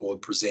and it's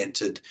board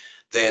presented,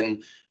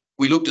 then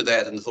we looked at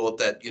that and thought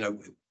that, you know,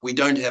 we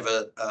don't have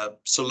a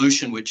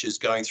solution which is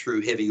going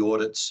through heavy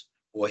audits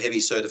or heavy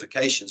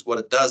certifications. What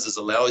it does is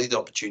allow you the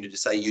opportunity to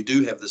say, you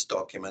do have this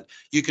document,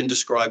 you can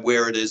describe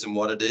where it is and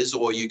what it is,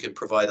 or you can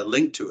provide a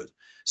link to it.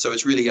 So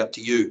it's really up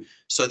to you.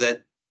 So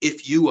that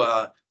if you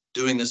are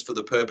doing this for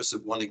the purpose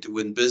of wanting to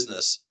win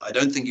business, I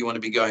don't think you want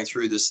to be going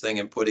through this thing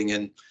and putting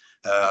in,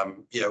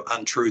 you know,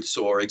 untruths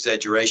or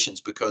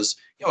exaggerations, because,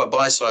 you know, a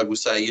buy side will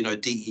say, you know,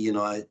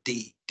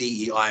 DEI&B,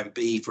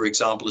 for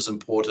example, is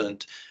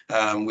important.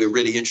 We're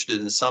really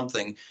interested in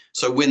something.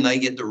 So when they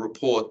get the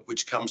report,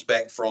 which comes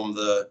back from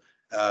the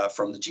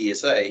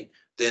GSA,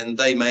 then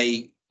they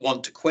may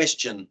want to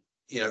question,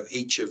 you know,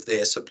 each of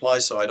their supply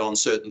side on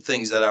certain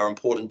things that are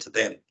important to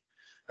them.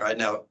 Right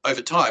now,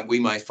 over time, we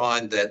may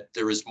find that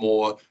there is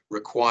more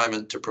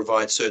requirement to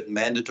provide certain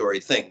mandatory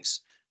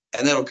things,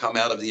 and that'll come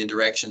out of the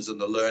interactions and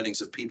the learnings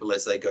of people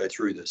as they go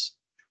through this.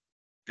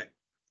 Okay.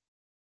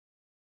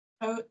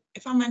 So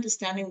if I'm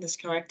understanding this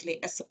correctly,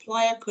 a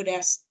supplier could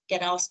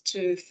get asked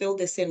to fill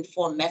this in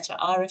for a Meta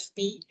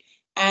RFP,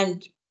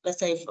 and let's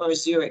say for a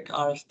Zurich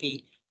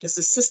RFP. Does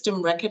the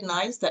system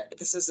recognize that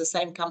this is the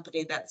same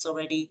company that's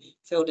already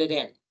filled it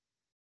in?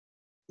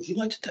 Would you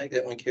like to take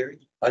that one,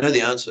 Kerry? I know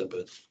the answer,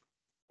 but...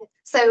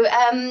 So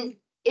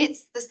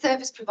it's the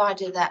service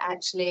provider that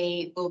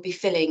actually will be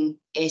filling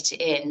it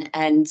in,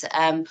 and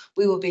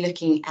we will be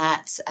looking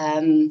at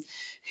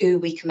who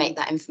we can make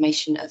that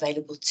information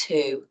available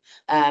to,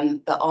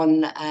 but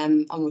on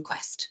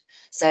request.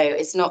 So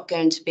it's not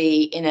going to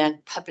be in a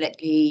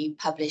publicly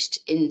published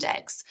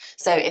index.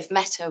 So if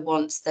Meta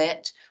wants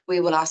it, we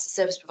will ask the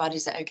service provider,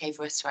 is it okay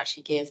for us to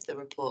actually give the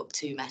report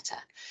to Meta?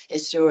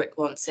 If Zurich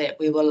wants it,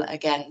 we will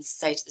again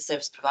say to the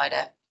service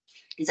provider,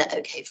 is that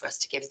okay for us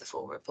to give the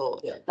full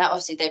report? Yeah. Now,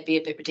 obviously, they'd be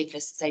a bit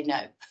ridiculous to say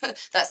no.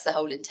 That's the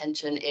whole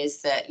intention,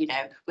 is that, you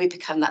know, we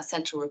become that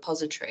central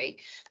repository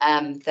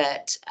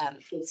that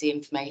gives the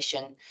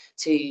information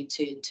to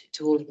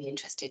all of the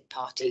interested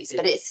parties.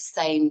 But it's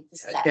the same.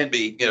 It can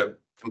be, you know,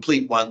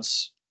 complete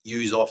once,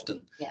 use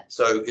often. Yeah.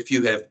 So if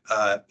you have,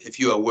 if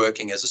you are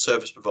working as a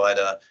service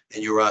provider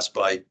and you're asked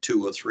by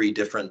 2 or 3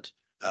 different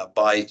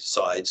buy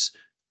sides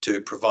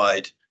to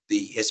provide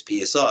the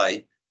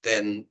SPSI,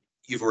 then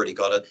you've already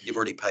got it, you've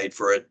already paid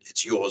for it,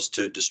 it's yours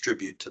to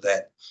distribute to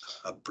that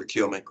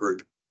procurement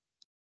group.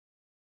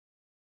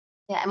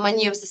 Yeah, and when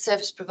you as a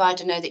service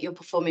provider know that you're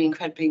performing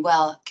incredibly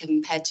well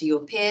compared to your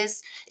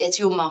peers, it's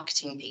your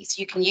marketing piece.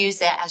 You can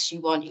use it as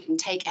you want. You can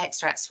take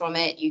extracts from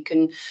it. You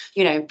can,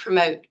 you know,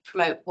 promote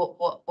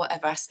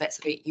whatever aspects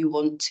of it you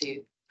want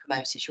to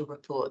promote. It's your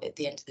report at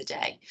the end of the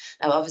day.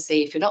 Now,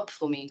 obviously, if you're not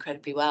performing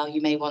incredibly well,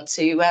 you may want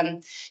to,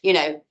 you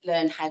know,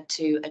 learn how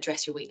to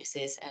address your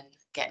weaknesses and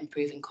get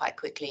improving quite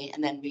quickly,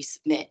 and then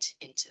resubmit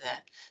into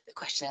the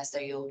questionnaire so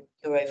your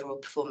overall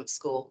performance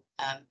score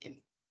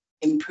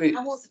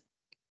improves.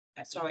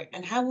 Sorry,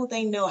 and how will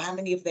they know how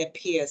many of their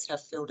peers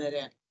have filled it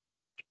in?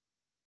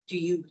 Do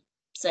you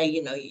say,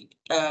 you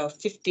know,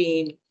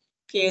 15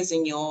 peers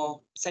in your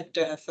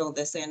sector have filled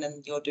this in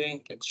and you're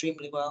doing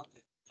extremely well?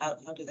 How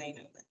do they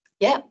know that?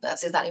 Yeah,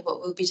 that's exactly what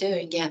we'll be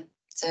doing. Yeah.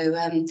 So,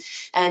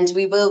 and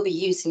we will be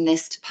using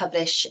this to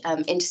publish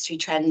industry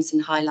trends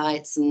and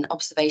highlights and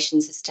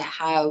observations as to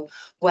how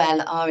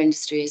well our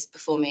industry is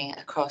performing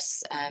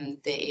across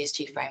the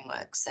ESG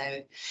framework. So,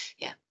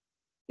 yeah.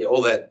 Yeah,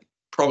 all that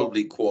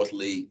probably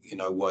quarterly, you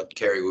know, what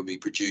Kerry will be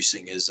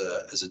producing is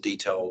a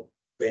detailed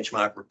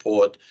benchmark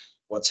report,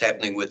 what's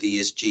happening with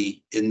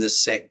ESG in this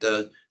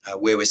sector,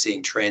 where we're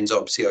seeing trends.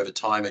 Obviously, over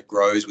time it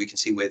grows. We can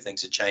see where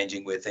things are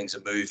changing, where things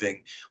are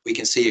moving. We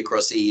can see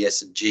across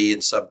ES and G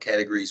and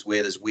subcategories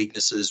where there's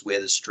weaknesses, where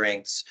there's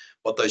strengths,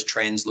 what those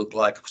trends look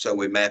like. So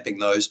we're mapping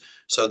those.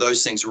 So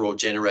those things are all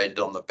generated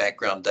on the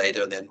background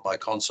data, and then my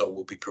console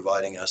will be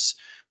providing us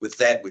with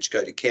that, which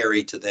go to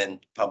Kerry to then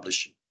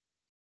publish.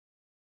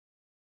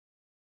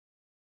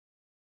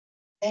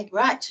 Okay,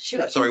 right.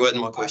 Sure. Sorry, what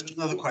was my question?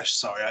 Another question,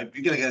 sorry,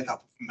 you're going to get a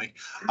couple from me.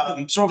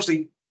 So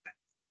obviously,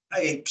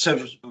 a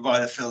service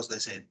provider fills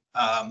this in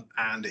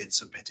and it's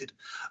submitted,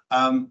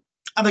 and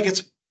they get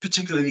a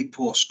particularly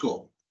poor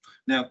score.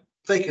 Now,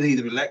 they can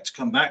either elect to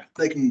come back,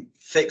 they can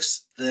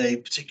fix the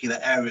particular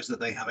areas that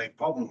they have a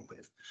problem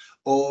with,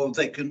 or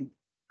they can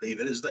leave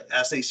it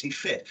as they see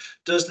fit.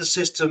 Does the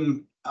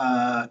system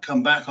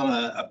come back on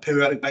a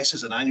periodic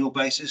basis, an annual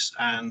basis,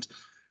 and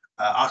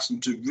ask them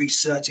to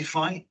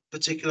recertify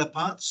particular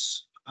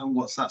parts? And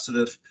what's that sort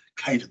of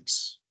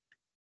cadence?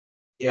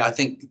 Yeah, I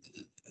think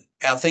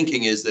our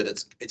thinking is that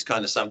it's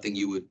kind of something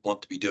you would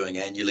want to be doing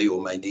annually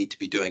or may need to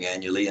be doing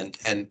annually.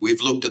 And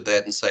we've looked at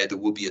that and say there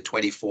will be a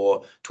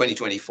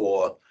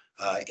 2024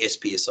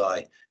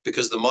 SPSI,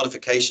 because the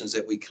modifications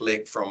that we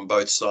collect from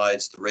both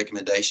sides, the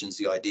recommendations,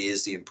 the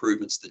ideas, the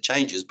improvements, the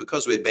changes,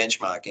 because we're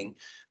benchmarking,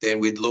 then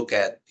we'd look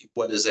at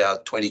what does our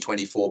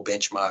 2024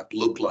 benchmark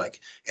look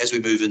like. As we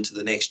move into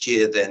the next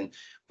year, then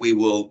we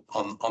will,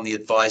 on the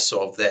advice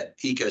of that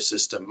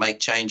ecosystem, make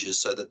changes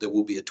so that there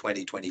will be a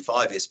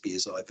 2025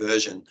 SPSI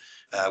version,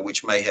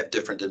 which may have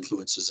different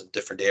influences in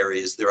different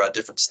areas. There are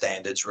different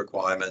standards,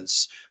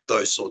 requirements,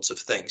 those sorts of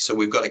things. So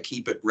we've got to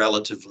keep it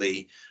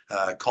relatively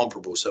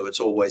comparable. So it's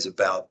always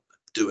about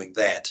doing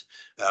that.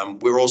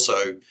 We're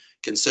also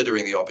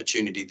considering the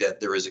opportunity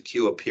that there is a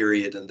cure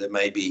period, and there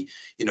may be,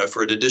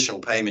 for an additional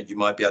payment, you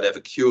might be able to have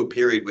a cure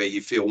period where you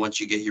feel once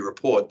you get your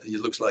report,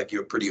 it looks like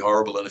you're pretty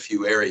horrible in a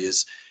few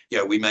areas.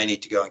 We may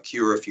need to go and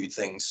cure a few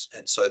things,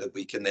 and so that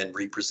we can then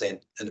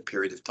represent in a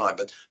period of time.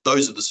 But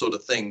those are the sort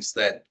of things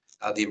that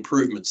are the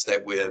improvements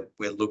that we're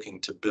looking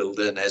to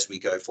build in as we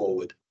go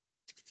forward.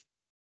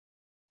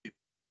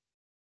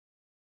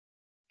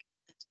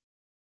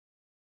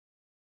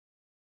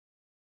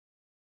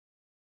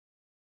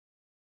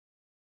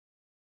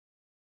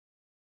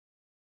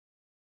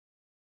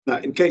 Now,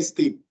 in case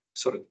the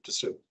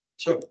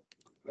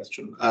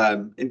question,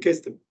 in case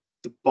the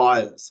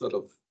buyer sort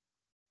of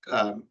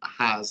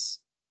has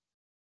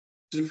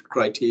different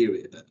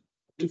criteria,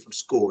 different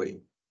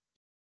scoring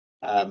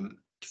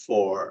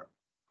for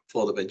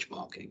the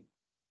benchmarking,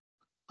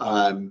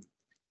 how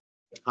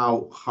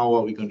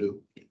are we going to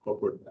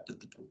incorporate that in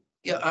the tool?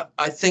 Yeah,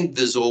 I think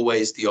there's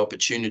always the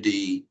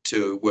opportunity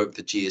to work with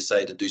the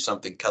GSA to do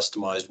something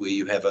customized where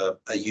you have a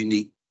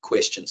unique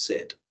question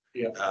set.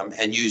 Yeah.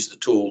 And use the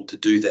tool to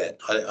do that.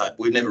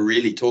 We've never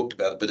really talked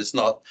about it, but it's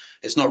not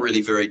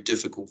really very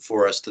difficult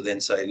for us to then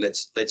say,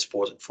 let's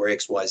for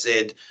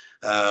XYZ,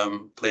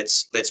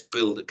 let's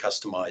build a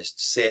customized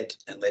set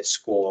and let's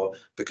score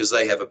because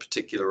they have a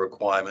particular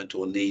requirement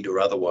or need or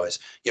otherwise.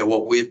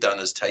 What we've done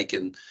is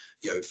taken,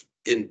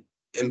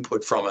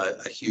 input from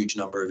a huge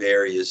number of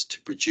areas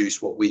to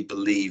produce what we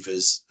believe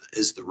is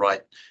the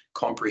right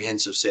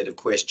comprehensive set of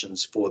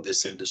questions for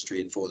this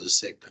industry and for this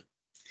sector.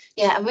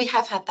 Yeah, and we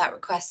have had that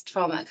request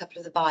from a couple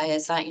of the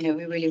buyers, like, we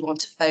really want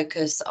to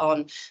focus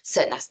on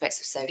certain aspects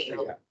of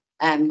social.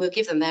 And we'll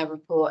give them their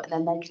report, and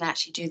then they can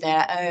actually do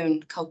their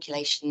own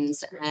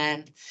calculations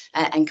and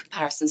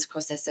comparisons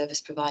across their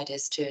service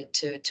providers to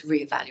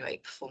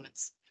reevaluate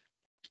performance.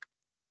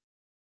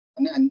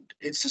 And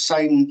it's the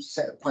same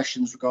set of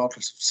questions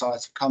regardless of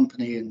size of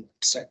company and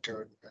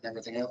sector and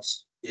everything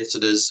else. Yes,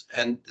 it is.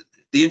 And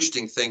the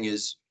interesting thing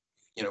is,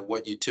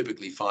 what you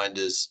typically find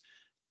is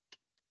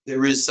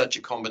there is such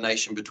a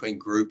combination between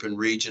group and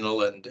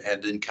regional and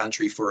in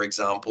country, for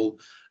example.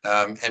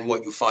 And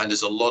what you'll find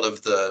is a lot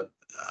of the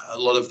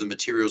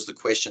materials, the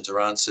questions are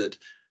answered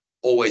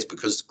always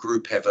because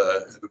group have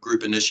a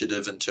group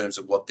initiative in terms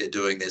of what they're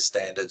doing, their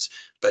standards.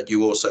 But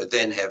you also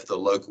then have the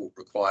local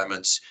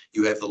requirements.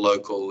 You have the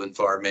local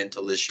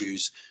environmental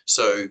issues.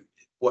 So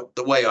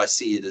the way I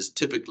see it is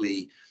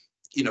typically,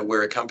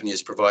 where a company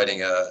is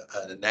providing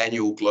an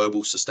annual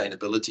global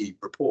sustainability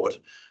report,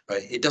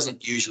 right? It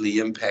doesn't usually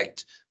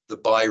impact the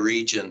by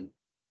region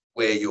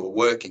where you're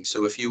working.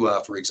 So if you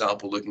are, for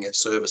example, looking at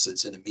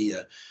services in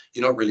EMEA,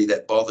 you're not really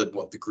that bothered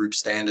what the group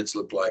standards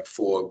look like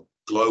for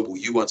global.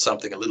 You want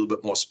something a little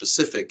bit more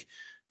specific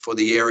for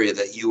the area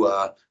that you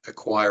are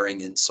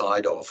acquiring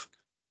inside of.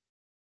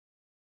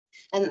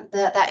 And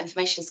that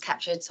information is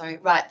captured,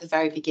 right at the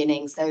very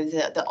beginning. So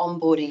the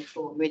onboarding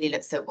form really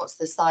looks at what's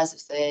the size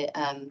of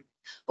the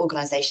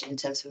organisation in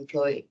terms of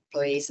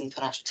employees and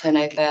financial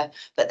turnover,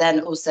 but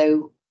then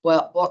also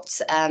what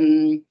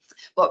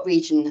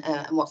region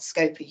and what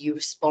scope are you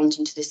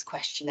responding to this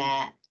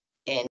questionnaire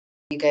in?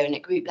 Are you going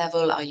at group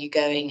level? Are you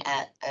going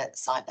at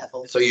site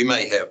level? So you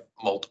may have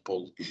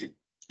multiple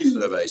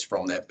surveys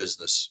from that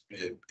business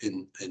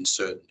in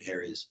certain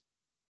areas.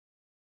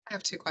 I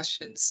have two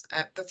questions.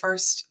 The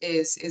first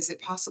is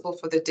it possible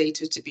for the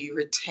data to be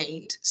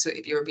retained? So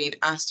if you're being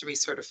asked to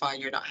recertify,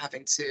 you're not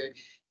having to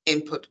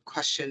input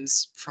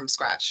questions from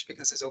scratch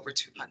because there's over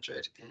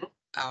 200,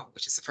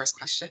 which is the first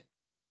question.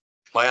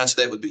 My answer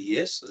to that would be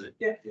yes.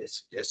 Yeah.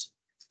 Yes.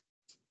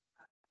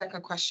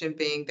 Second question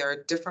being, there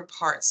are different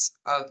parts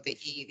of the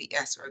E, the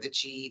S, or the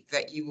G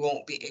that you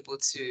won't be able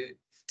to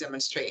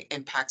demonstrate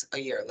impact a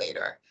year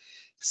later.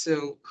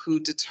 So who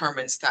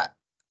determines that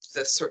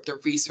the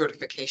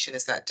recertification?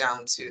 Is that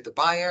down to the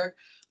buyer,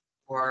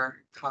 or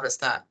how does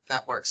that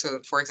work? So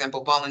for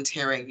example,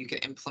 volunteering, you can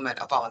implement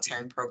a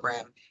volunteering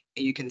program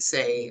and you can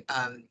say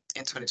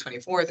in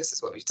 2024, this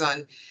is what we've done.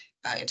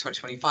 In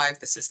 2025,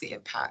 this is the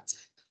impact.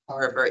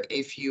 However,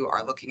 if you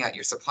are looking at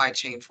your supply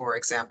chain, for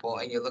example,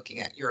 and you're looking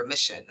at your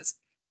emissions,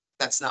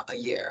 that's not a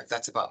year,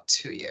 that's about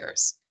 2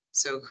 years.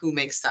 So who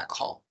makes that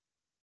call?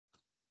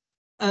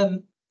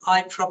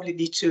 I probably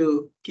need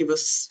to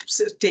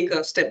take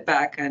a step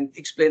back and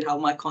explain how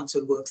my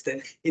console works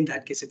then, in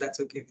that case, if that's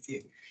okay with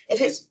you. If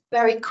it's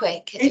very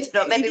quick, if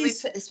not, maybe we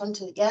put this one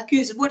to, yeah.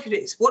 Because what it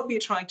is, what we're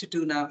trying to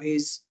do now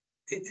is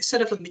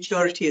set up a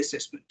maturity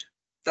assessment.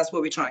 That's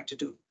what we're trying to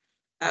do.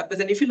 But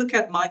then if you look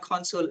at my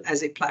console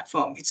as a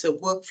platform, it's a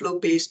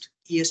workflow-based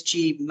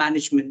ESG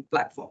management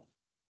platform.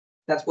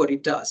 That's what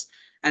it does.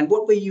 And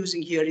what we're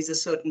using here is a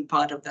certain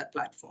part of that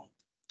platform.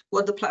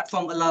 What the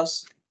platform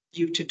allows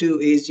you to do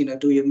is,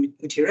 do your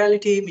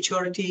materiality,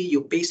 maturity,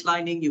 your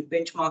baselining, your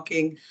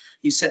benchmarking,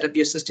 you set up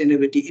your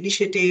sustainability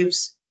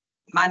initiatives,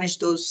 manage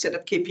those, set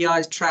up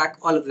KPIs, track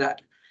all of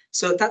that.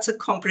 So that's a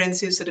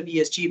comprehensive sort of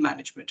ESG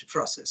management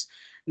process.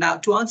 Now,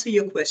 to answer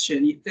your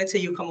question, let's say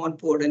you come on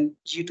board and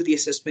you do the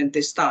assessment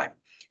this time,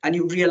 and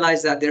you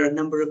realize that there are a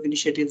number of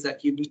initiatives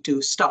that you need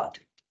to start.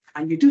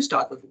 And you do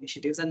start with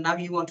initiatives, and now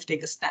you want to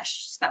take a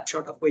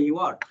snapshot of where you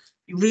are.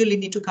 You really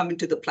need to come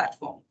into the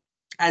platform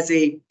as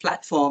a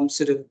platform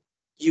sort of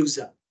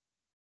user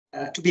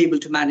to be able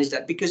to manage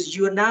that, because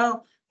you are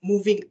now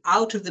moving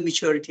out of the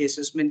maturity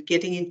assessment,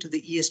 getting into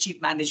the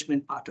ESG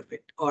management part of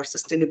it, or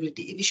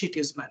sustainability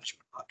initiatives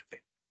management part of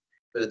it.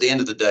 But at the end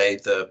of the day,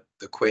 the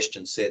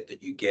question set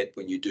that you get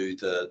when you do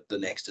the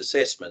next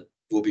assessment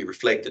will be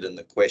reflected in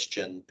the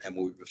question and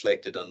will be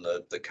reflected on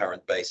the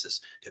current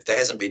basis. If there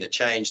hasn't been a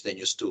change, then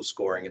you're still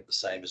scoring it the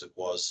same as it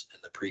was in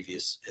the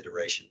previous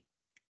iteration.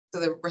 So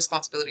the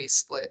responsibility is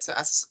split. So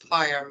as a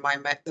supplier,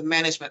 the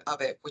management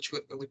of it, which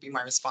would be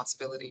my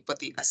responsibility, but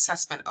the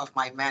assessment of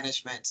my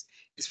management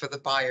is for the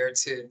buyer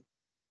to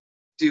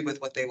do with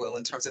what they will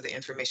in terms of the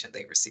information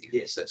they receive.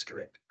 Yes, that's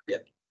correct.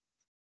 Yep.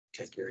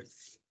 Okay, Gary.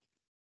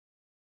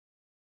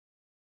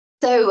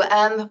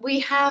 So we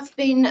have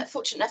been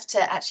fortunate enough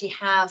to actually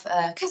have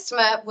a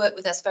customer work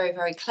with us very,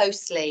 very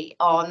closely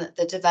on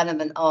the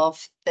development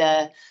of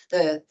the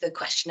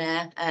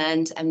questionnaire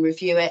and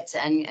review it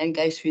and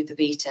go through the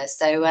beta.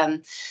 So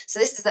so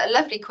this is a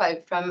lovely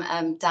quote from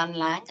Dan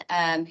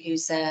Lang,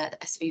 who's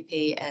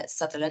SVP at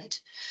Sutherland.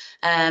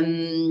 I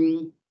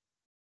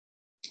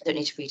don't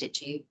need to read it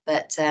to you,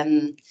 but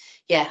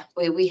yeah,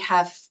 we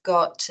have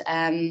got,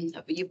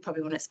 you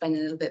probably want to explain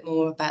a little bit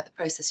more about the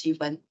process you've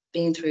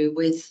been through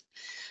with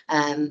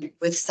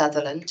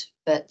Sutherland,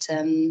 but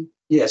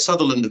yeah,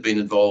 Sutherland have been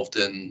involved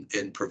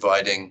in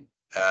providing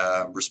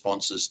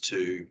responses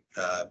to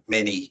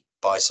many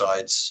buy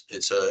sides.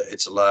 It's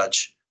a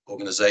large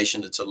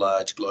organization. It's a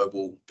large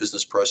global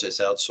business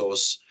process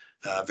outsource,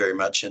 very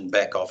much in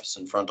back office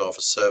and front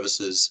office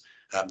services.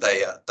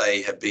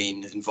 They have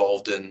been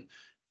involved in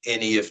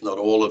any, if not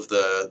all, of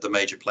the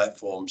major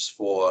platforms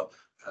for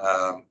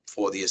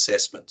the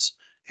assessments.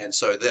 And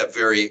so they're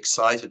very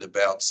excited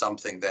about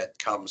something that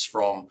comes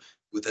from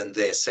within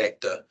their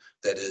sector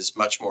that is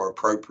much more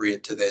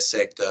appropriate to their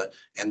sector.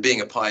 And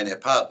being a pioneer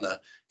partner,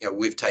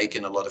 we've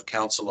taken a lot of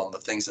counsel on the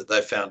things that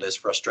they've found as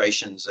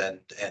frustrations and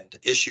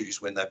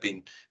issues when they've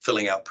been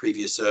filling out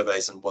previous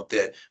surveys, and what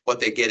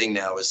they're getting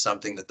now is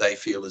something that they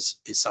feel is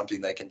something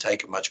they can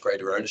take a much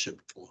greater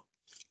ownership for.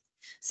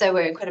 So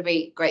we're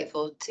incredibly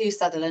grateful to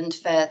Sutherland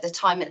for the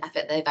time and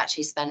effort they've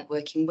actually spent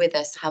working with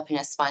us, helping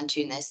us fine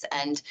tune this,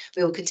 and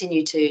we will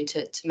continue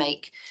to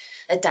make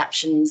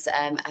adaptations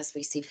as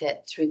we see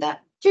fit through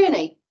that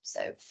journey.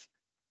 So,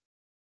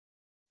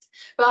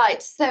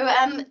 right,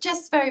 so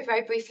just very,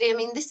 very briefly, I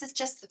mean, this is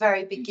just the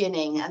very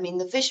beginning. I mean,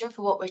 the vision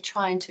for what we're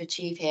trying to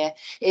achieve here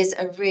is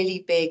a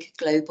really big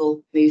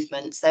global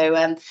movement.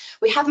 So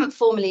we haven't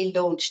formally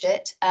launched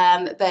it,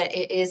 but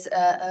it is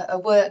a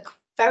work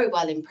very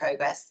well in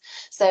progress.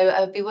 So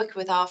I'll be working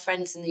with our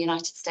friends in the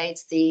United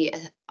States, the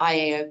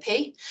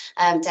IAOP,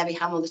 Debbie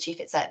Hamill, the chief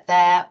exec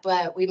there,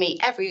 where we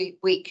meet every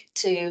week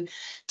to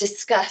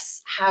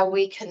discuss how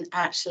we can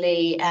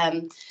actually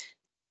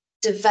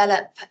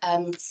develop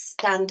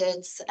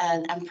standards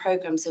and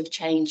programs of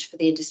change for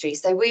the industry.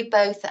 So we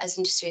both, as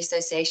industry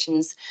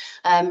associations,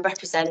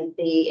 represent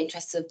the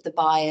interests of the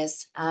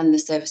buyers and the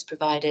service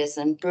providers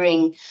and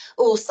bring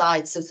all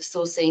sides of the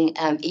sourcing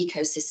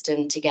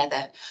ecosystem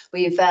together.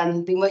 We've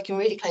been working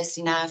really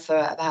closely now for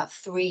about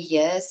 3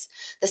 years.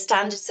 The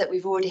standards that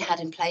we've already had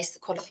in place, the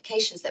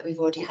qualifications that we've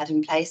already had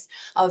in place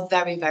are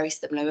very, very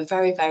similar. We're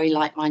very, very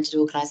like-minded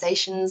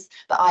organisations,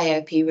 but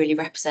IOP really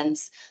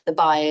represents the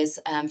buyers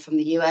from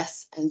the US,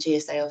 and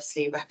GSA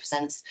obviously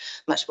represents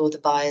much more the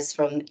buyers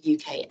from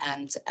UK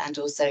and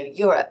also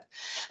Europe.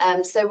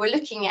 So we're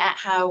looking at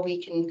how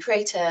we can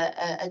create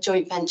a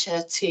joint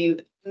venture to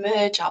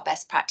merge our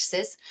best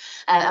practices,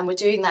 and we're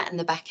doing that in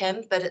the back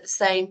end, but at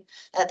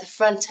the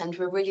front end,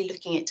 we're really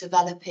looking at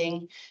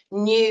developing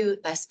new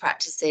best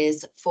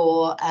practices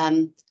for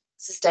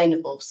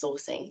sustainable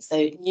sourcing, so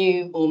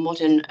new or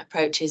modern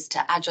approaches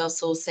to agile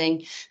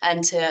sourcing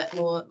and to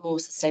more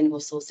sustainable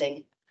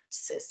sourcing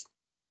practices.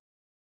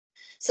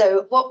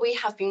 So what we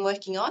have been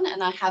working on,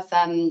 and I have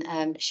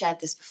shared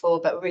this before,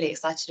 but we're really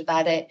excited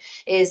about it,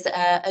 is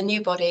a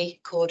new body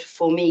called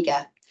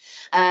Formiga.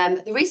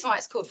 The reason why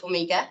it's called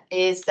Formiga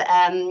is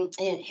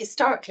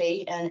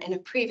historically, in a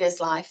previous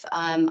life,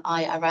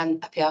 I ran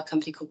a PR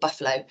company called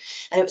Buffalo,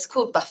 and it was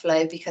called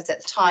Buffalo because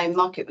at the time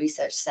market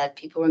research said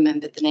people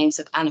remembered the names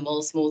of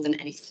animals more than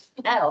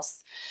anything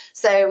else.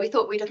 So we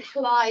thought we'd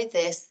apply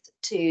this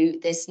to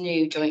this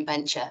new joint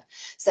venture.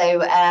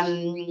 So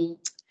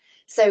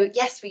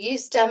yes, we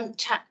used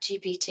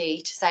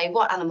ChatGPT to say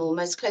what animal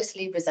most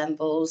closely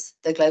resembles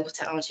the global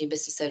technology and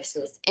business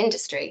services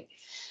industry.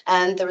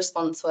 And the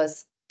response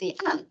was the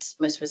ant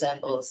most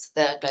resembles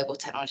the global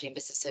technology and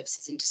business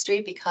services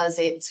industry because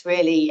it's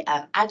really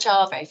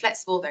agile, very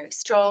flexible, very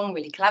strong,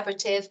 really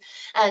collaborative,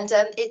 and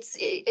it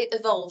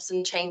evolves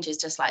and changes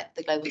just like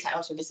the global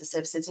technology and business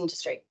services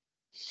industry.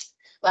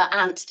 Well,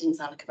 ant didn't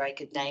sound like a very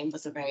good name,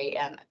 wasn't very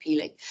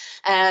appealing.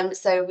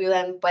 So we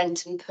then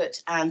went and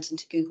put ant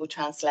into Google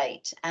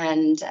Translate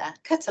and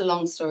cut a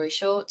long story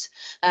short,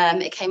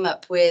 it came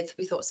up with,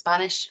 we thought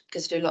Spanish,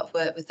 because we do a lot of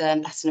work with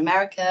Latin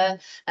America.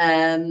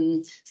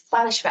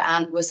 Spanish for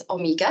ant was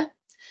Omega,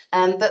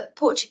 but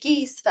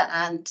Portuguese for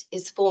ant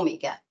is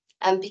Formiga.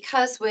 And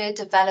because we're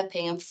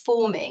developing and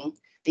forming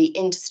the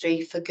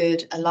Industry for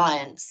Good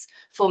Alliance,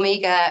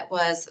 Formiga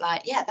was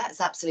like, yeah,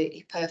 that's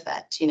absolutely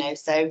perfect, you know.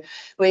 So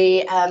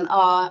we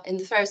are in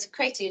the throes of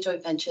creating a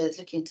joint venture that's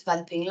looking at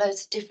developing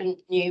loads of different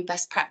new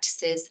best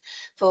practices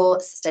for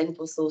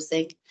sustainable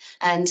sourcing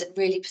and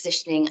really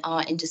positioning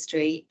our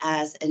industry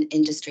as an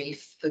industry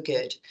for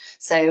good.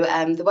 So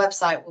the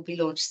website will be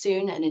launched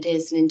soon, and it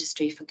is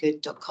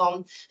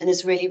industryforgood.com, and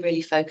is really,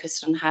 really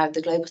focused on how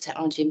the global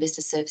technology and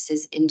business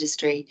services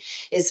industry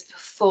is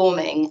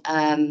performing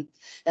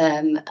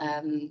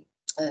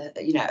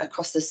you know,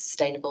 across the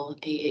sustainable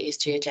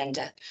ESG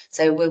agenda.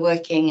 So we're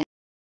working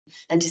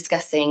and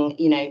discussing,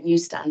 you know, new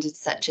standards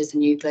such as a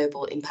new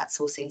global impact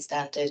sourcing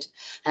standard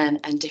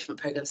and different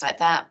programs like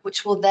that,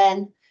 which will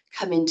then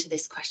come into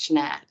this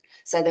questionnaire.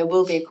 So there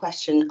will be a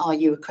question, are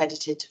you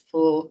accredited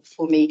for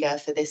Formiga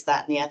for this,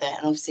 that and the other?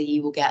 And obviously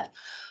you will get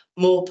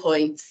more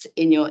points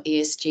in your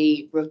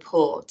ESG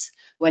report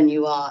when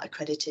you are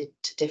accredited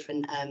to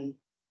different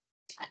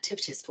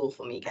activities for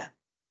Formiga.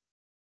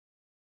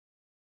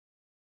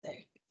 So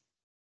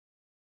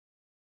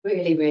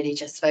really, really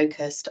just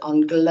focused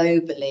on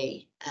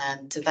globally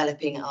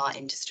developing our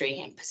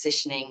industry and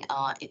positioning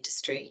our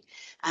industry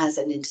as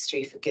an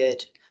industry for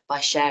good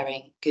by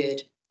sharing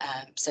good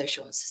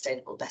social and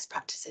sustainable best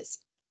practices.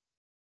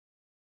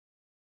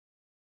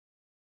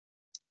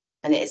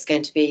 And it is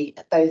going to be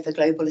both a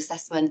global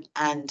assessment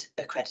and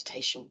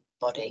accreditation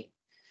body.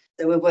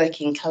 So we're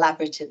working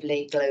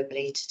collaboratively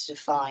globally to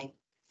define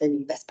the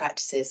new best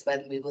practices,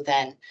 when we will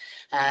then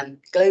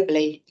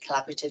globally,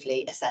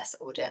 collaboratively assess,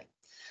 audit,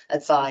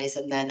 advise,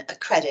 and then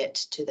accredit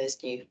to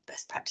those new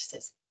best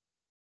practices.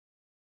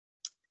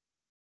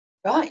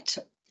 Right.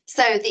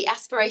 So the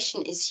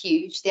aspiration is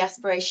huge. The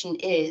aspiration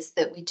is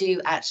that we do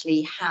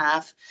actually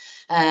have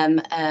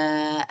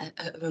a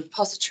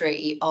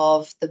repository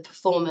of the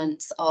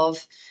performance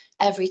of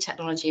every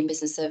technology and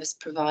business service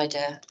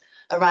provider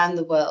around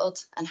the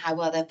world and how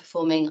well they're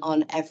performing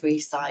on every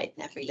site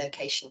and every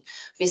location.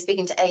 We've been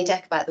speaking to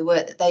ADEC about the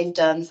work that they've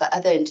done for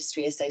other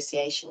industry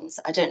associations.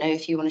 I don't know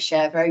if you want to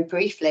share very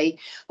briefly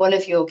one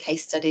of your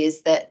case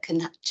studies that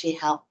can actually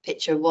help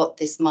picture what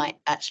this might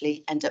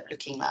actually end up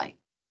looking like.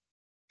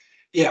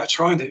 Yeah, I'll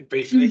try and do it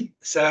briefly.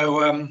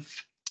 So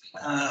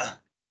at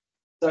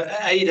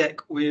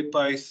ADEC, we're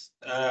both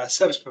a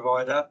service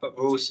provider, but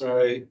we're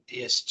also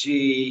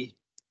ESG,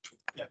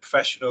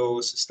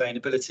 professionals,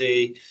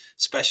 sustainability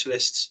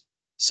specialists.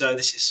 So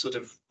this is sort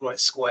of right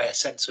square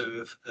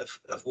centre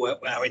of work,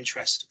 our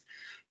interest.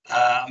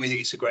 We think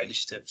it's a great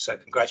initiative. So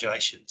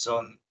congratulations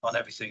on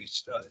everything.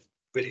 It's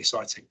really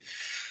exciting.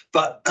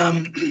 But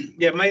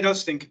yeah, it made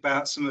us think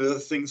about some of the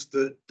things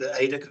that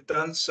ADEC have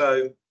done.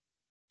 So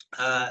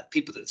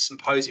people at the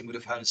symposium would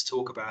have heard us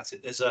talk about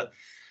it. There's a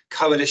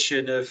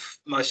coalition of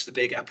most of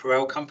the big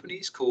apparel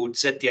companies called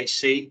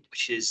ZDHC,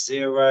 which is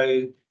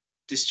Zero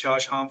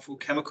Discharge Harmful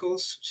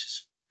Chemicals, which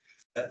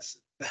is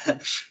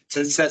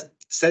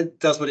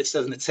does what it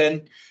says in the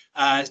tin.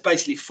 It's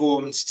basically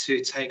formed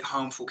to take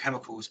harmful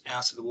chemicals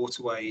out of the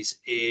waterways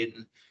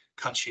in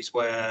countries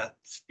where,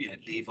 you know,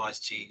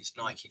 Levi's jeans,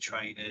 Nike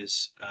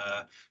trainers,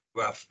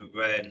 Ralph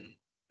Lauren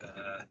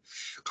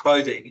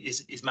clothing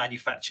is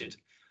manufactured.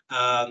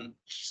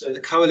 So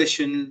the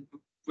coalition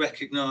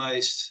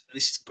recognised, and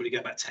this is probably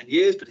going back 10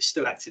 years, but it's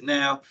still active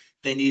now.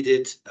 They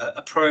needed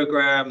a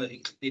programme that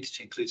needed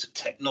to include some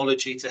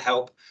technology to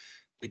help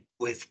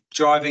with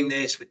driving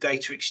this, with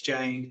data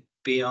exchange,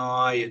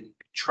 BI, and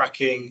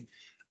tracking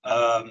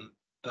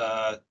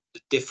the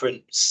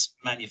different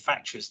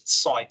manufacturers and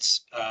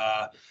sites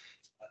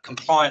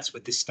compliance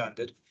with this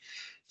standard.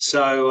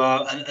 So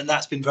and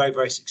that's been very,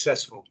 very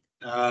successful.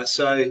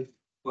 So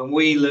when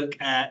we look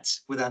at,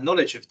 with our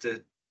knowledge of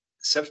the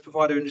service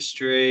provider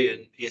industry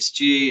and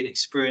ESG and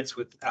experience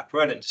with the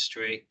apparel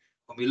industry,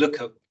 when we look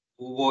at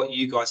what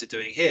you guys are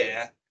doing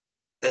here,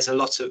 there's a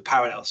lot of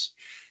parallels.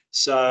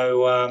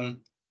 So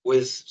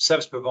with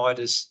service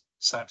providers,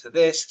 same to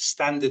this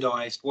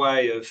standardized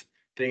way of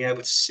being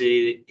able to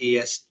see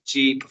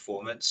ESG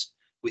performance,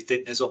 we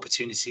think there's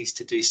opportunities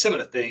to do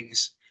similar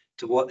things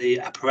to what the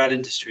apparel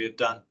industry have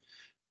done,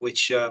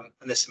 which and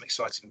there's some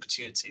exciting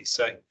opportunities.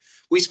 So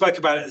we spoke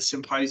about it at the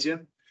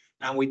symposium,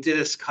 and we did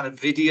this kind of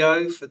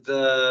video for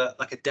the,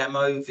 like a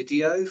demo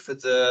video for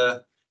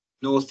the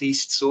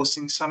Northeast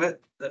Sourcing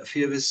Summit that a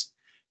few of us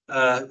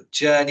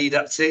journeyed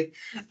up to.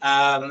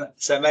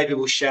 So maybe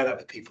we'll share that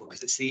with people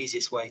because it's the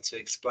easiest way to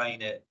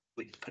explain it.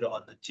 We can put it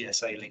on the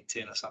GSA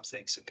LinkedIn or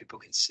something so people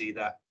can see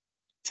that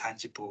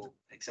tangible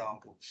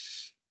example.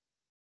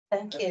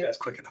 Thank you. That's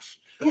quick enough.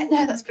 Yeah,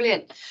 no, that's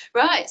brilliant.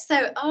 Right,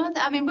 so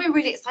I mean, we're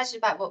really excited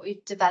about what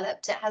we've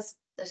developed. It has,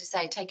 as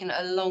I say, taken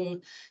a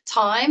long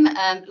time.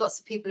 Lots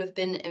of people have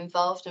been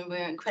involved, and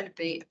we're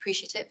incredibly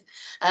appreciative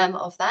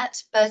of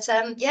that. But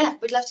yeah,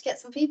 we'd love to get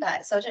some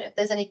feedback. So I don't know if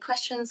there's any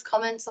questions,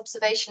 comments,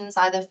 observations,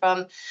 either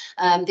from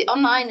the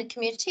online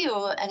community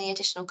or any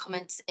additional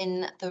comments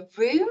in the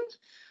room.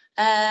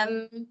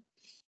 Or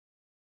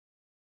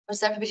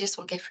does everybody just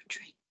want to go for a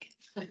drink?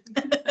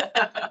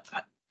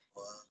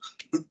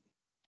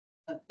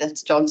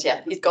 That's John's,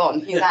 yeah, he's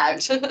gone, he's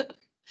out.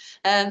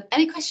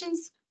 Any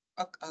questions?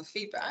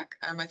 Feedback.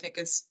 I think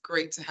it's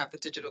great to have the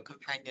digital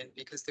companion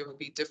because there will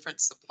be different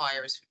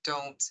suppliers who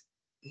don't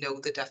know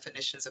the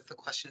definitions of the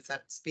questions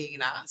that's being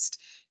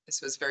asked.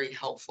 This was very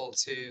helpful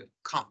to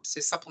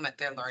supplement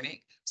their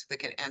learning so they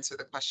can answer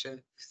the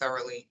question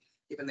thoroughly.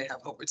 Even they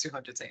have over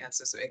 200 to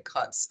answer, so it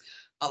cuts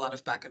a lot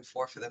of back and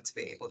forth for them to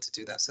be able to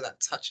do that. So that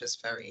touch is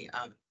very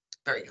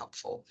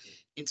helpful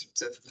in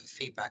terms of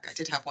feedback. I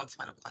did have one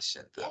final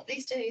question. Yeah,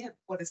 please do. Yeah.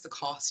 What is the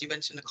cost? You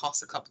mentioned the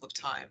cost a couple of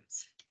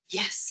times.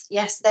 Yes,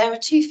 there are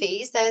two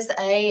fees. There's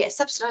a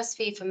subsidised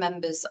fee for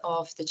members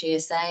of the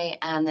GSA,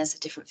 and there's a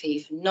different fee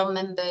for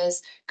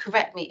non-members.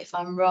 Correct me if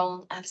I'm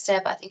wrong,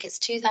 Alistair, but I think it's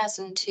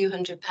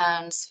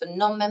 £2,200 for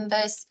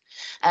non-members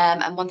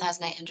and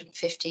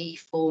 £1,850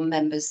 for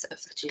members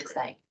of the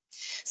GSA.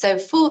 So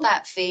for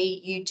that fee,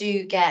 you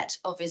do get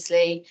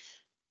obviously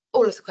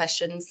all of the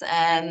questions,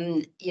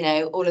 you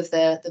know, all of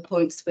the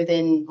points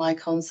within my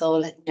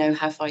console, you know,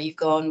 how far you've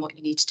gone, what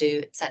you need to do,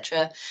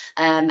 etc.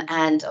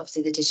 And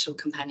obviously the digital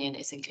companion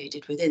is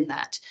included within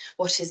that.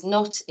 What is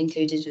not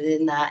included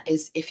within that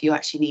is if you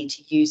actually need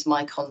to use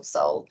my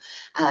console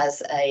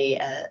as a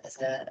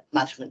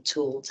management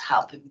tool to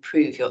help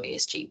improve your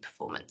ESG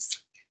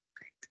performance.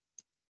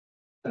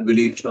 And will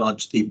you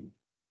charge the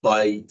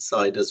buy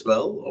side as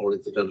well, or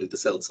is it only the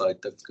sell side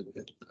that's going to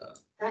get?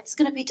 That's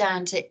going to be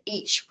down to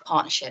each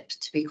partnership,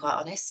 to be quite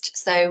honest.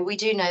 So we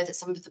do know that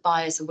some of the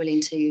buyers are willing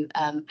to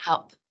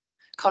help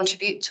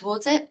contribute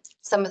towards it.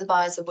 Some of the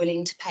buyers are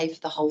willing to pay for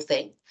the whole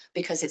thing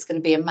because it's going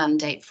to be a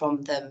mandate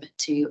from them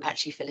to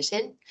actually fill it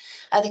in.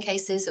 Other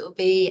cases, it will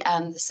be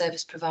the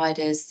service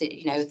providers that,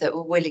 you know, that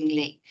will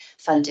willingly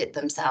fund it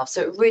themselves.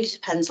 So it really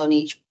depends on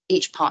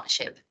each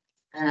partnership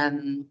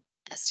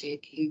as to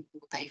who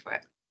will pay for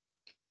it.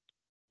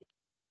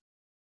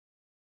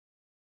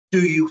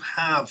 Do you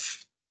have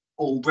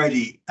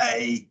already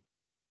a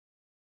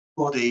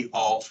body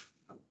of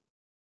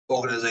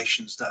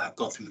organisations that have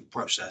gone through the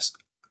process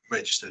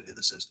registered in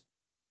the system?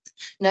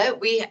 No,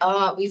 we've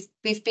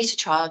beta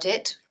trialed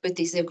it with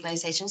these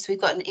organisations. We've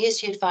got an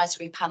ESG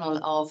advisory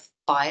panel of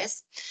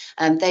buyers,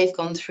 and they've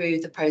gone through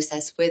the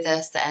process with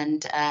us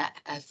and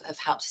have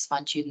helped us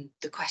fine tune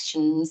the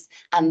questions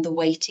and the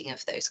weighting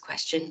of those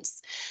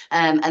questions.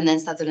 And then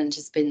Sutherland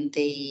has been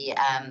the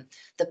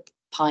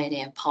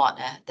pioneer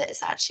partner that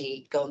has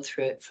actually gone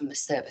through it from a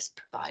service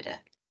provider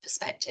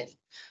perspective.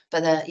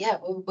 But yeah,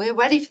 we're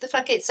ready for the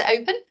floodgates to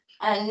open,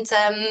 and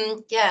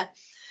yeah.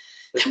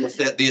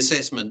 The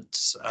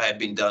assessments have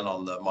been done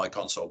on the My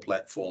Console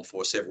platform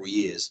for several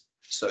years.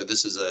 So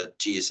this is a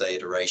GSA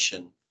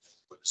iteration.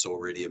 It's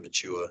already a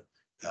mature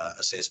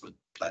assessment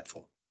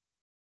platform.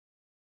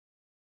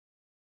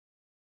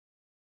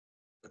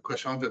 A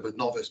question, I'm a bit of a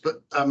novice,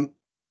 but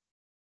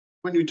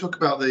when you talk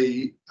about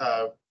the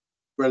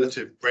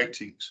relative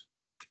ratings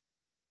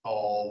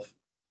of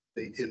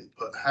the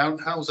input,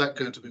 how's that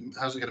going to be?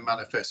 How's it going to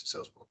manifest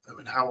itself? I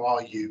mean, how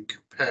are you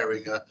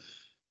comparing a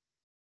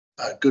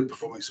good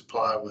performing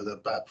supplier with a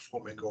bad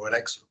performing or an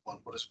excellent one?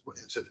 What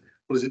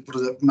does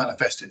it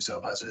manifest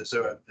itself as? Is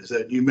there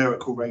a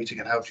numerical rating,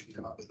 and how do you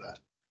come up with that?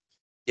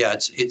 Yeah,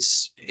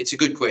 it's a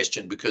good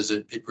question because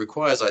it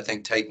requires, I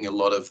think, taking a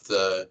lot of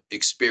the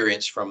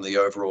experience from the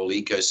overall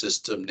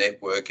ecosystem,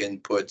 network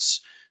inputs.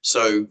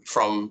 So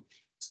from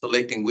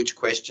selecting which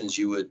questions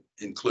you would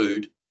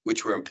include,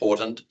 which were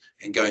important,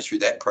 and going through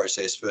that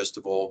process first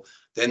of all.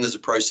 Then there's a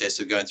process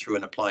of going through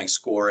and applying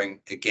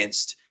scoring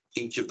against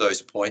each of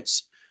those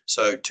points.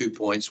 So 2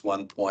 points,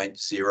 1 point,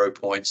 0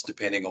 points,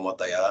 depending on what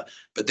they are.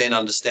 But then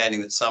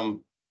understanding that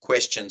some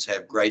questions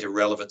have greater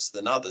relevance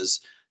than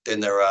others, then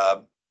there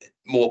are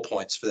more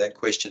points for that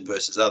question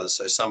versus others.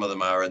 So some of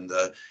them are in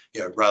the,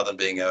 you know, rather than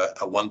being a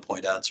 1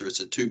 point answer, it's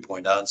a 2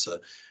 point answer.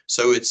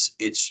 So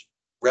it's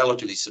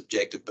relatively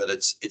subjective, but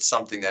it's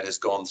something that has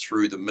gone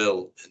through the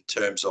mill in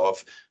terms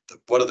of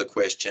what are the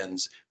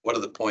questions, what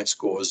are the point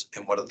scores,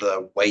 and what are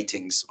the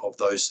weightings of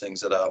those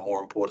things that are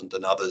more important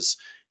than others.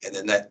 And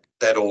then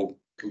that all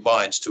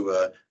combines to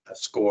a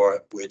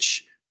score,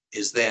 which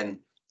is then,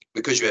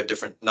 because you have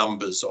different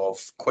numbers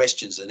of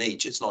questions in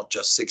each, it's not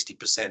just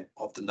 60%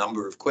 of the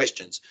number of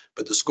questions,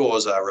 but the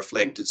scores are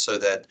reflected so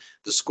that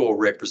the score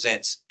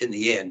represents, in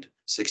the end,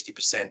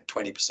 60%,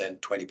 20%,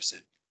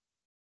 20%.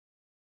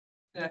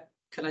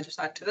 Can I just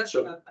add to that?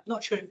 Sure. I'm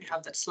not sure if you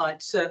have that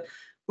slide. So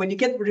when you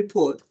get the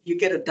report, you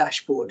get a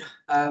dashboard,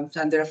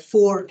 and there are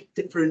 4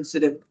 different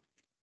sort of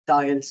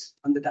dials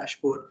on the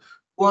dashboard.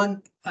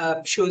 One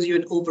shows you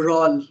an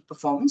overall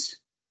performance,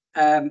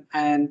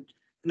 and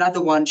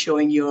another one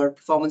showing your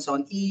performance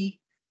on E,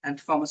 and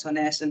performance on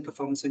S, and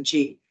performance on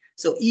G.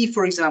 So E,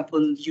 for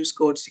example, you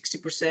scored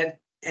 60%,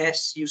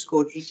 S, you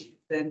scored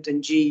 80%,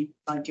 and G,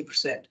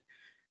 90%.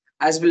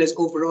 As well as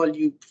overall,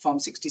 you perform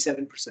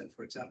 67%,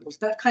 for example.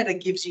 So that kind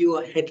of gives you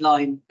a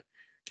headline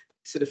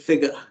sort of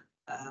figure.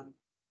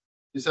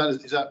 Is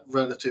that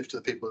relative to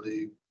the people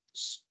who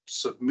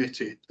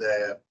submitted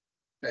their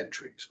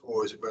entries,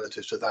 or is it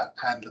relative to that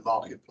and the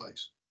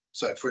marketplace?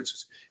 So, for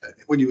instance,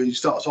 when you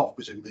start off,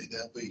 presumably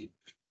there'll be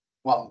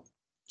one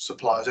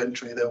supplier's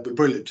entry, they'll be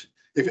brilliant.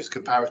 If it's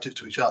comparative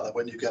to each other,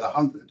 when you get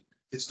 100,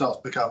 it starts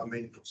to become a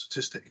meaningful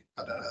statistic.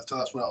 I don't know. So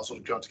that's what I was sort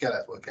of trying to get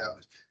at, work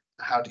out.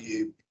 How do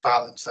you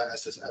balance that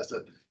as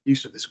the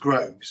use of this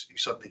grows? You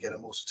suddenly get a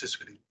more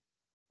statistically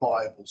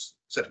viable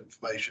set of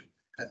information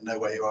and know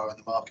where you are in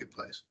the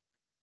marketplace.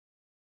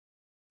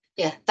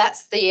 Yeah,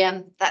 that's the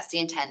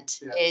intent.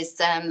 Yeah. Is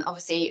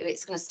obviously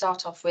it's going to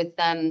start off with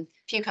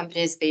few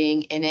companies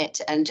being in it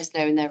and just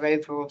knowing their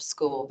overall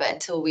score. But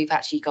until we've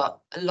actually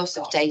got a lot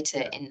of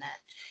data in there,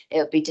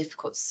 it'll be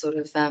difficult to sort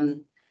of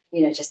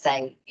just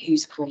saying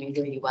who's performing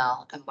really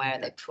well and where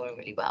they're performing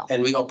really well.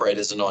 And we operate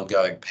as an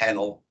ongoing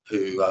panel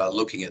who are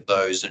looking at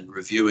those and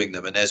reviewing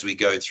them. And as we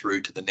go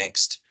through to the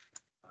next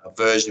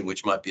version,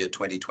 which might be a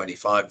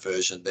 2025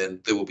 version,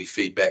 then there will be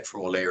feedback from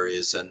all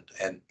areas and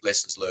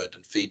lessons learned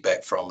and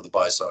feedback from the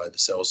buy side, the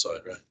sell side,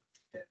 right?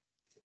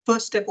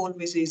 First step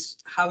always is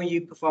how are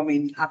you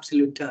performing in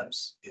absolute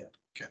terms? Yeah.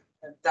 Okay.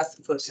 That's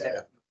the first step.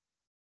 Yeah.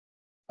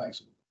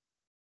 Thanks.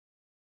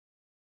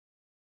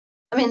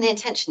 I mean, the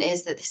intention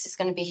is that this is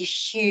going to be a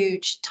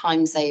huge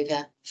time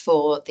saver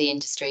for the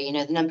industry. You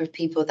know, the number of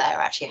people that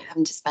are actually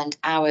having to spend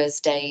hours,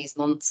 days,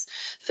 months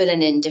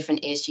filling in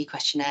different ESG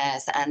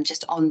questionnaires and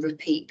just on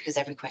repeat because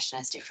every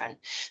questionnaire is different.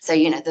 So,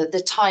 you know,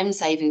 the time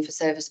saving for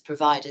service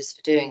providers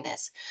for doing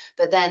this,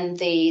 but then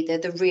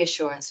the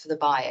reassurance for the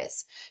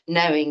buyers,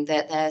 knowing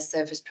that their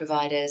service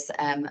providers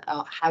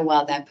are how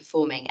well they're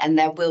performing, and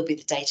there will be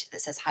the data that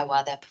says how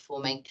well they're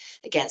performing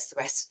against the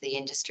rest of the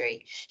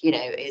industry. You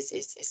know, is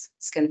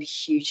it's going to be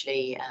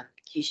hugely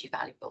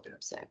valuable.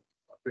 So.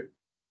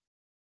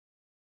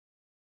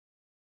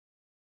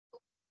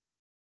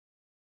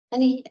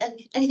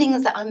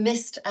 Anything that I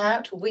missed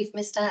out or we've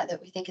missed out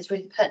that we think is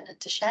really pertinent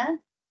to share?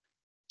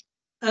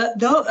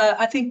 No,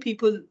 I think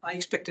I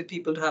expected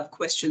people to have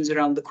questions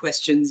around the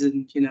questions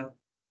and, you know,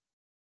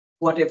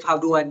 how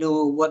do I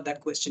know what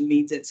that question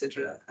means,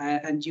 etc.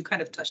 And you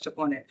kind of touched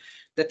upon it.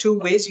 The 2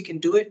 ways you can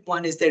do it.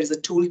 One is there is a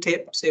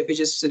tooltip. So if you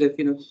just sort of,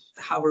 you know,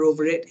 hover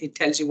over it, it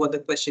tells you what the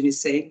question is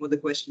saying, what the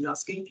question is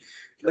asking.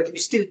 But if you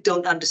still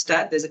don't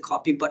understand, there's a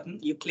copy button.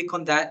 You click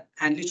on that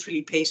and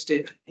literally paste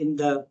it in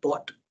the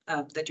bot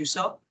that you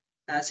saw.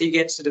 So you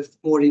get sort of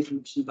more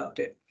information about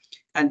it.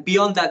 And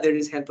beyond that, there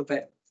is help of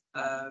it.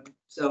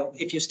 So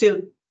if you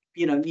still,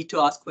 you know, need to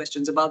ask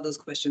questions about those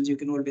questions, you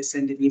can always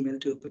send an email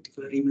to a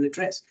particular email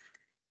address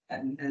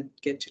and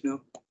get to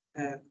know.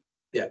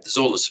 Yeah, there's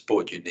all the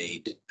support you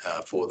need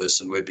for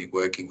this, and we've been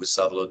working with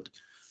Sutherland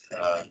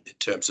in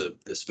terms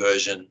of this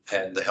version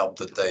and the help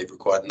that they've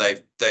required.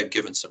 And they've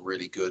given some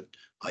really good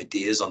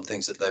ideas on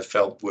things that they've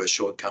felt were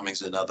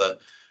shortcomings in other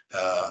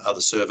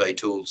survey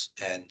tools,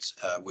 and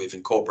we've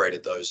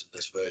incorporated those in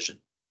this version.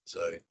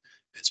 So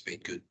it's been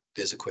good.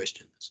 There's a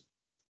question. Is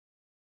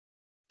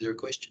there a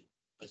question?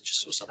 I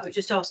just saw I something. was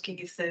just asking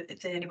if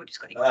anybody's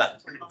got any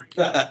questions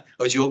online.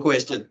 What's your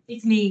question?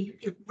 It's me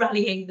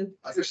rallying the.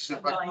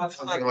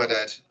 I might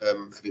add,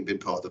 having been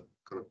part of the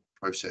kind of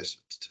process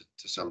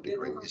to some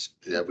degree, is,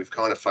 you know, we've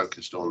kind of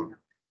focused on,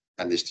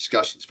 and this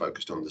discussion's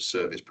focused on the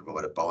service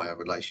provider buyer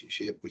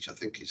relationship, which I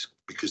think is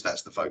because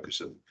that's the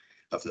focus of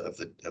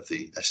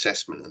the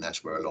assessment, and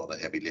that's where a lot of the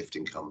heavy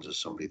lifting comes as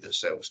somebody that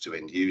sells to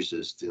end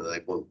users. You know, they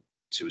want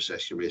to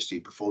assess your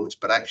ESG performance,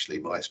 but actually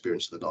my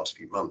experience in the last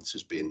few months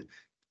has been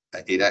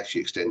it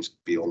actually extends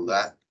beyond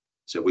that.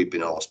 So we've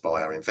been asked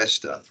by our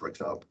investor, for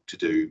example, to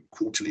do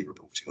quarterly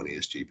reporting on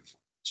ESG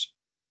performance.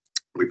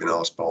 We've been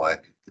asked by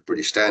the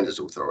British Standards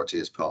Authority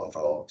as part of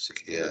our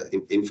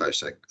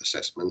InfoSec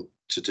assessment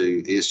to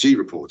do ESG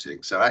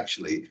reporting. So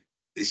actually,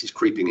 this is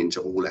creeping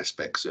into all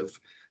aspects of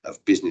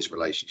business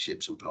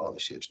relationships and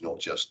partnerships, not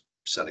just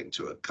selling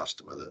to a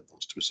customer that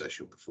wants to assess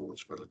your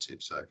performance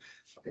relative. So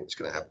I think it's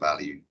going to have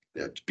value,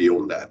 you know,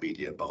 beyond that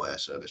immediate buyer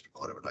service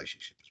provider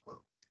relationship as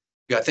well.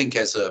 Yeah, I think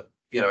as a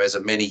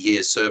many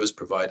years service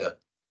provider,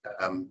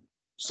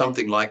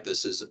 something like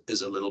this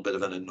is a little bit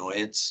of an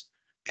annoyance,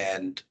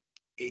 and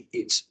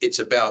it's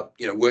about,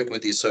 you know, working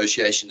with the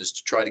association is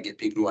to try to get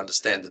people to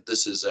understand that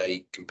this is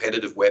a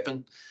competitive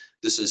weapon.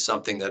 This is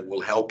something that will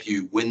help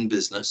you win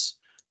business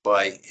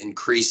by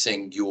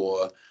increasing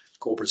your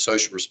corporate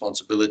social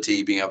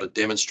responsibility, being able to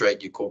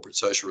demonstrate your corporate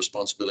social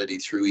responsibility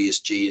through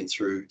ESG and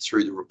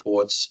through the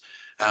reports.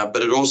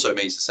 But it also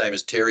means the same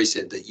as Terry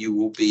said, that you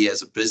will be,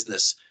 as a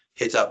business,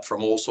 hit up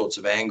from all sorts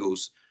of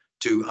angles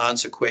to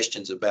answer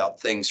questions about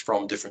things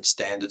from different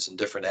standards and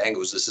different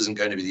angles. This isn't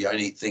going to be the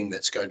only thing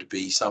that's going to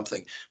be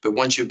something. But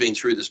once you've been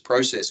through this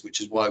process,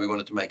 which is why we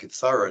wanted to make it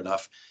thorough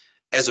enough,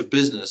 as a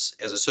business,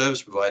 as a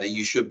service provider,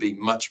 you should be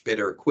much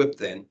better equipped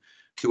then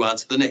to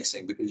answer the next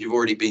thing, because you've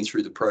already been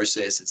through the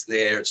process. It's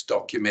there, it's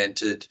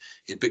documented,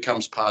 it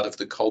becomes part of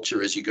the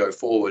culture as you go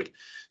forward.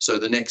 So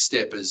the next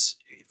step is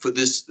for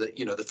this,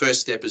 you know, the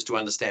first step is to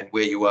understand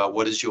where you are,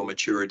 what is your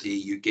maturity,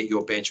 you get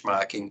your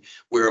benchmarking,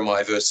 where am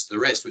I versus the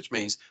rest, which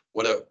means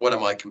what are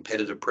my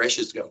competitive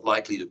pressures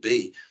likely to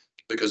be?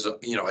 Because,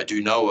 you know, I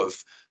do know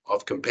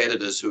of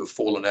competitors who have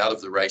fallen out of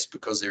the race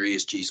because their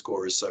ESG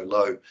score is so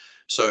low.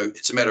 So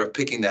it's a matter of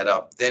picking that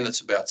up. Then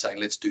it's about saying,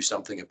 let's do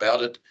something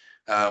about it.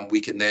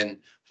 We can then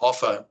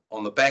offer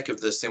on the back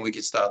of this, then we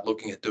can start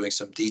looking at doing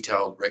some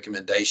detailed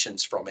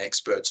recommendations from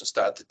experts and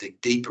start to dig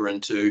deeper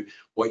into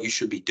what you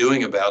should be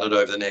doing about it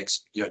over the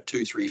next, you know,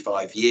 2, 3,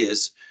 5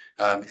 years,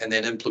 and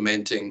then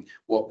implementing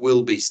what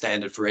will be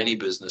standard for any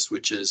business,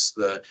 which is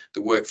the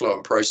workflow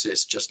and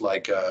process, just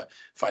like a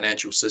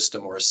financial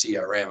system or a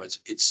CRM.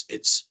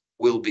 It's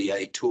will be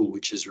a tool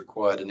which is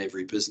required in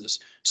every business.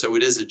 So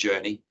it is a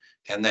journey,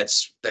 and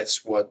that's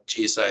what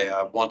GSA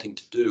are wanting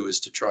to do, is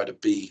to try to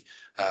be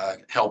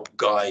help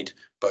guide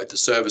both the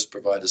service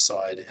provider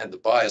side and the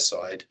buyer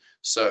side,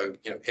 so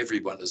you know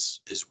everyone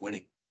is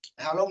winning.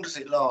 How long does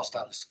it last,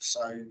 Alistair?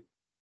 So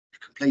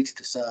you've completed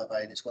the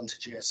survey and it's gone to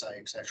GSA,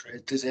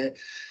 etc. Does it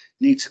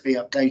need to be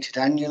updated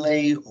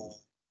annually, or?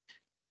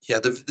 Yeah,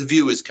 the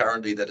view is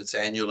currently that it's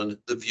annual, and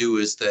the view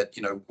is that,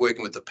 you know,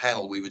 working with the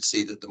panel, we would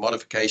see that the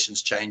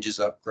modifications, changes,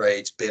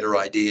 upgrades, better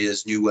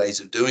ideas, new ways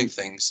of doing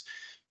things.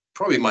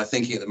 Probably my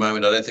thinking at the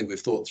moment, I don't think we've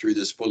thought through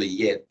this fully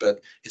yet,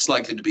 but it's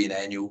likely to be an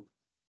annual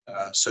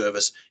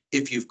service.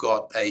 If you've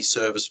got a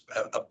service,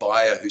 a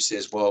buyer who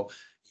says, well,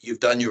 you've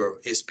done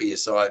your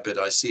SPSI, but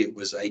I see it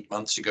was 8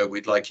 months ago,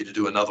 we'd like you to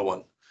do another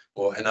one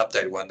or an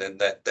updated one, then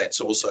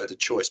that's also the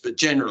choice. But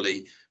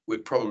generally,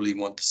 we'd probably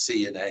want to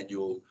see an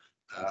annual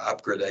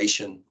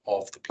upgradation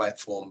of the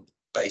platform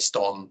based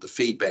on the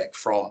feedback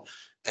from,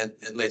 and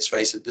let's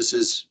face it, this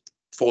is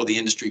for the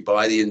industry,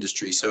 by the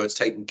industry. So it's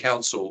taking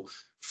counsel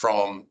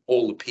from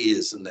all the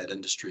peers in that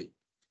industry.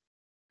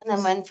 And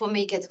then when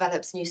Formiga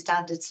develops new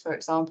standards, for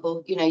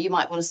example, you know, you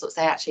might want to sort of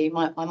say, actually,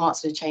 my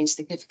marks would have changed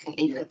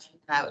significantly,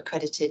 now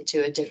accredited to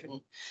a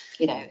different,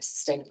 you know,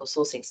 sustainable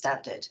sourcing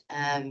standard.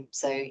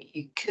 So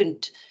you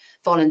couldn't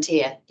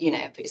volunteer, you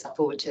know, put yourself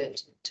forward to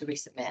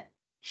resubmit.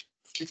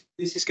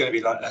 This is going to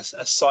be like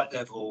a site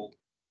level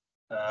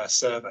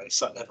survey,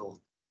 site level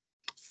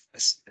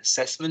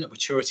assessment, a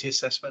maturity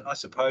assessment, I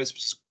suppose,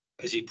 which is,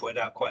 as you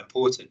pointed out, quite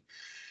important.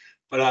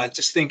 But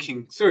just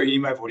thinking through, you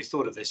may have already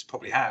thought of this,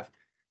 probably have.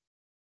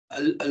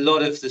 A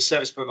lot of the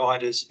service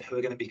providers who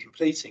are going to be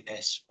completing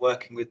this,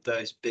 working with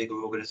those bigger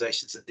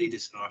organisations that need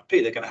this in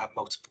RFP, they're going to have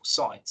multiple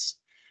sites,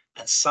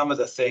 and some of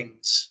the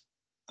things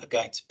are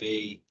going to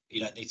be,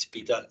 you know, need to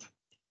be done.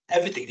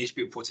 Everything needs to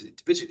be reported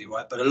individually,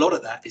 right? But a lot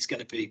of that is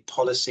going to be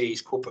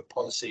policies, corporate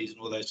policies,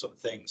 and all those sort of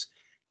things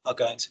are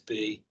going to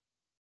be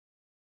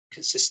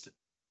consistent.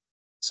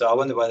 So I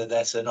wonder whether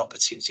there's an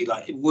opportunity,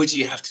 like, would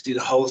you have to do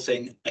the whole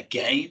thing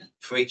again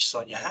for each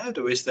site you had,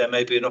 or is there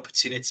maybe an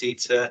opportunity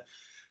to,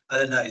 I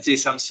don't know, do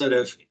some sort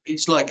of,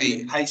 it's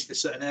likely paste for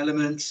certain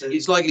elements?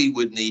 It's likely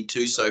would need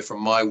to. So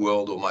from my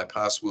world or my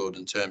past world,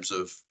 in terms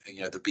of,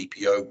 you know, the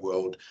BPO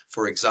world,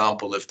 for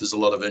example, if there's a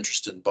lot of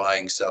interest in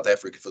buying South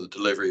Africa for the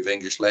delivery of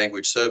English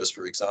language service,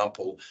 for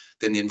example,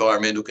 then the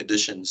environmental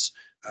conditions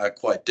are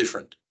quite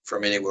different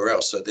from anywhere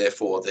else. So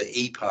therefore the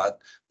E part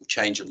will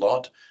change a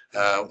lot.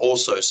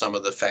 Also, some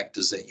of the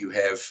factors that you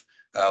have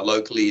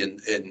locally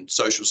in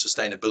social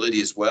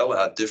sustainability as well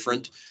are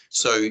different.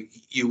 So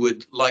you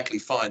would likely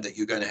find that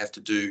you're going to have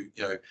to do,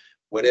 you know,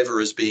 whatever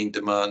is being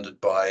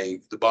demanded by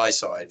the buy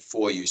side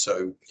for you.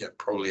 So, you know,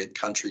 probably at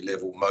country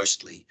level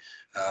mostly,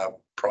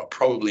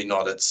 probably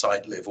not at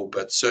site level,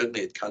 but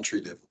certainly at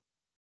country level.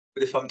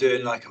 But if I'm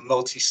doing like a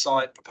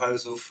multi-site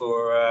proposal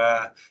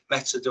for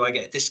Meta, do I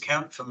get a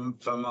discount from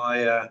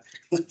my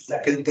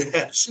second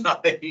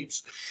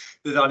site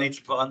that I need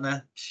to put on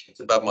there? It's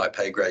above my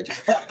pay grade.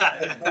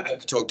 I have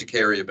to talk to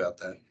Kerry about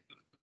that.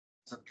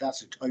 So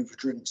that's an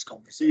overdrinks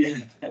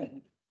conversation.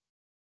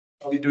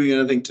 Are you doing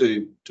anything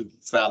to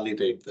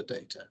validate the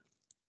data?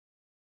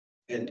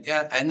 And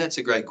yeah, and that's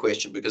a great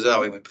question, because as I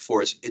went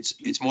before,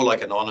 it's more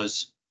like an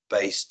honours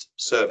based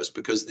service,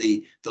 because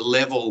the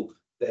level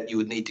that you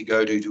would need to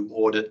go to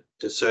audit,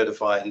 to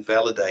certify and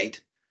validate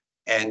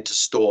and to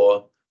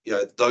store, you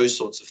know, those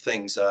sorts of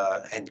things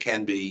are and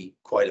can be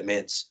quite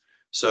immense.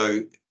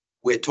 So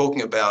we're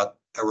talking about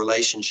a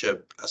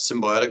relationship, a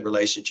symbiotic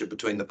relationship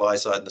between the buy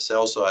side and the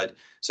sell side.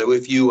 So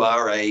if you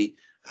are a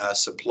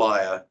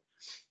supplier,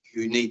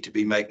 you need to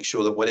be making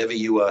sure that whatever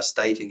you are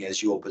stating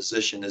as your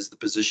position is the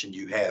position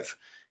you have.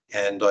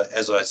 And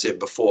as I said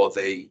before,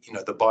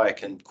 the buyer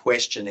can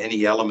question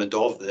any element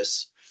of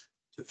this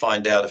to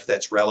find out if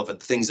that's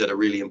relevant, things that are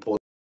really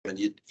important. And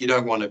you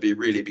don't want to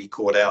really be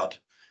caught out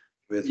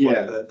with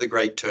the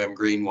great term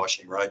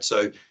greenwashing, right?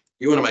 So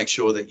you want to make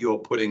sure that you're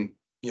putting,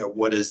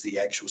 what is the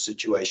actual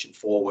situation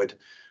forward.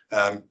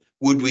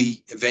 Would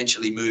we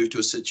eventually move to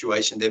a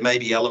situation? There may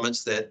be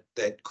elements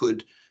that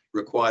could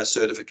require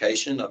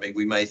certification. I mean,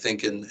 we may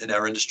think in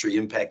our industry,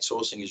 impact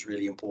sourcing is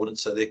really important.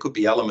 So there could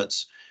be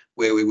elements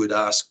where we would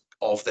ask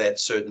of that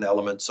certain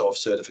elements of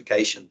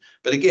certification.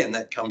 But again,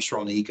 that comes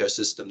from the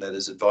ecosystem that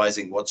is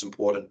advising what's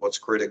important, what's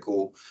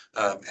critical,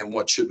 and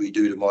what should we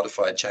do to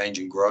modify, change,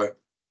 and grow.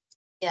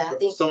 Yeah, I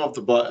think Some of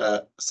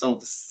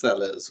the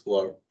sellers who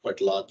are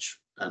quite large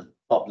and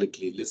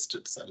publicly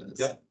listed sellers.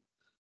 Yeah.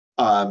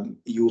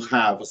 You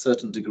have a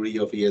certain degree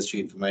of ESG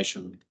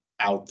information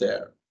out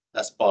there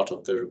as part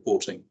of their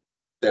reporting,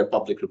 their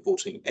public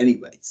reporting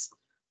anyways.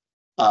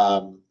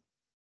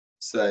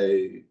 So,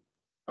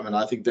 I mean,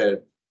 I think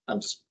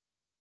I'm just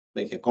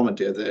making a comment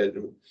here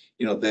that,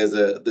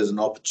 there's an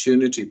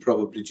opportunity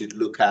probably to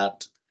look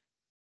at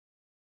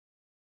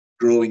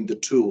growing the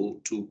tool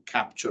to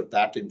capture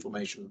that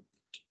information,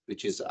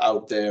 which is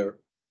out there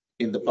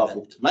in the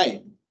public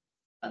domain,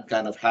 and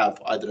kind of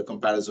have either a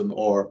comparison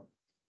or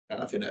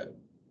kind of,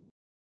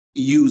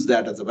 use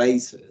that as a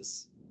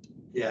basis.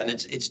 Yeah, and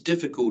it's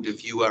difficult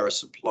if you are a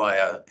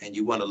supplier and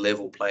you want a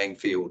level playing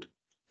field.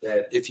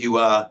 That if you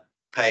are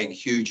paying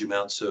huge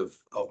amounts of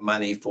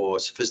money for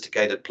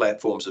sophisticated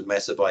platforms and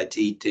massive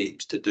IT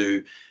teams to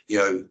do,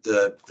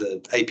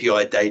 the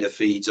API data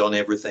feeds on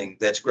everything,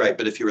 that's great.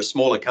 But if you're a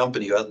smaller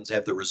company who doesn't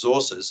have the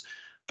resources,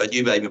 but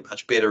you may be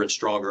much better and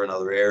stronger in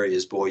other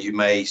areas, boy, you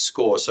may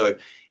score. So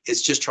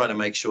it's just trying to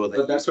make sure that.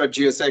 But that's where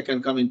GSA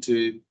can come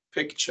into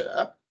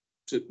picture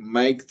to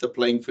make the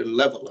playing field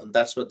level, and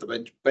that's what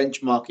the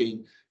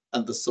benchmarking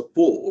and the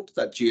support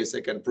that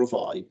GSA can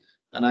provide.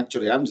 And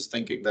actually, I'm just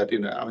thinking that,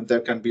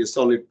 there can be a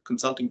solid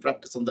consulting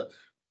practice on the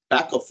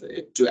back of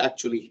it to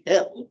actually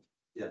help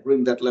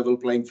bring that level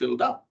playing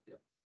field up.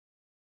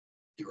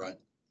 You're right.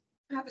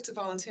 I'm happy to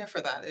volunteer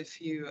for that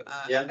if you.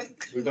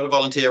 We've got a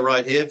volunteer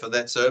right here for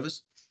that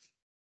service.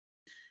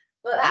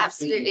 Well, that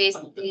absolutely is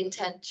the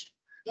intention.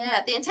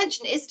 Yeah, the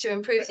intention is to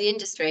improve the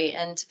industry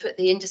and to put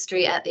the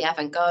industry at the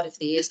avant-garde of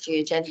the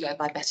ESG agenda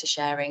by better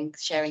sharing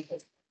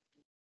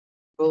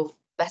for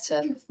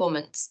better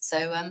performance.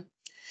 So,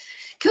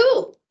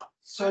 cool.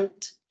 So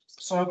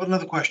I've got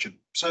another question.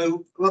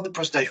 So a lot of the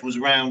presentation was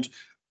around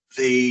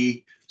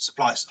the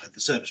supply side, the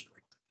service.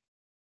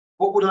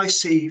 What would I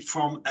see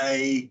from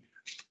a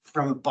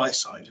buy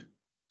side?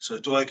 So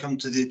do I come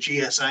to the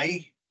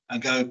GSA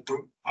and go,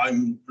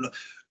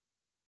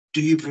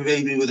 do you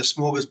provide me with a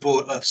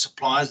smorgasbord of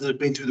suppliers that have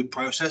been through the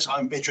process?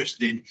 I'm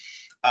interested in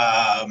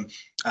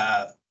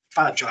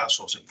financial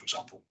outsourcing, for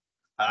example.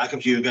 And I come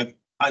to you and go,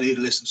 I need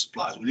a list of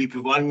suppliers. Will you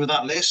provide me with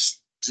that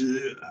list?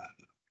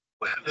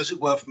 How does it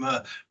work from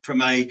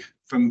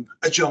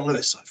a John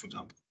Lewis side, for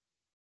example?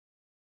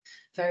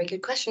 Very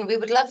good question. We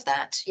would love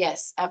that.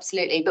 Yes,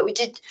 absolutely. But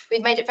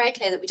we've made it very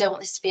clear that we don't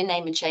want this to be a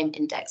name and shame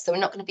index. So we're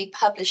not going to be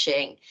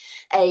publishing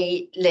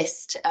a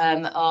list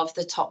of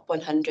the top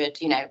 100,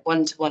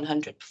 1 to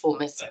 100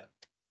 performers. Yeah.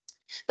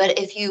 But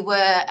if you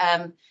were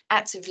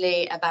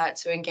actively about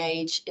to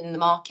engage in the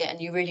market and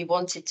you really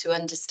wanted to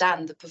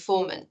understand the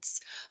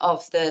performance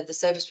of the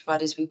service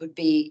providers, we would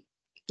be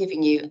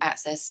giving you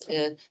access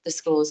to the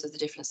scores of the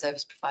different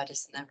service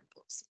providers and their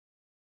reports.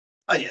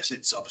 Yes,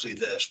 it's obviously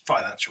the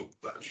financial.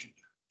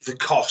 The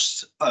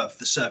cost of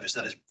the service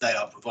that they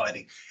are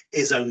providing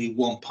is only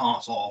one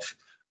part of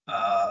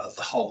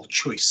the whole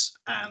choice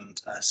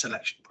and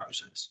selection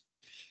process.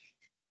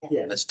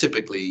 Yeah, and it's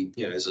typically,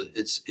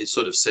 it's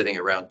sort of sitting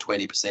around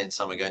 20%.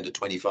 Some are going to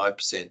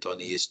 25% on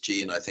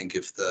ESG, and I think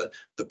if the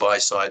buy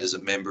side is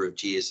a member of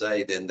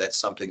GSA, then that's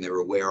something they're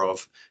aware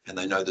of, and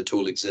they know the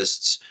tool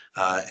exists,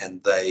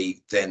 and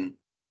they then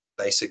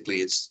basically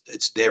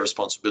it's their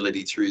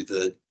responsibility through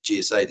the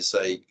GSA to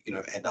say,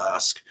 and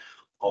ask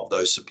of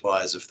those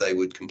suppliers if they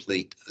would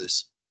complete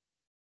this.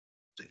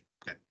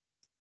 Okay.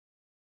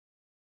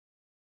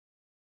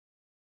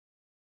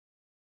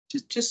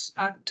 Just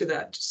add to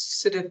that,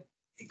 sort of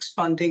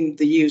expanding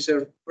the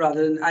user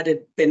rather than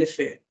added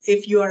benefit.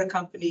 If you are a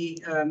company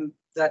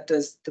that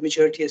does the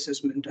maturity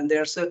assessment and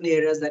there are certain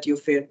areas that you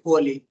fare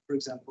poorly, for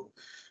example,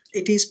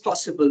 it is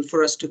possible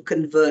for us to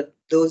convert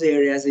those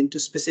areas into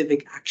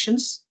specific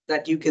actions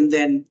that you can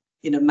then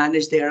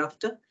manage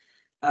thereafter.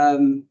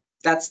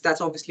 That's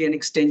obviously an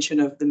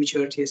extension of the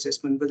maturity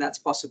assessment, but that's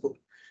possible.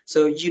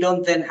 So you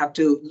don't then have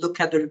to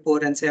look at the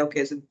report and say,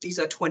 okay, so these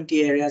are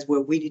 20 areas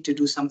where we need to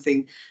do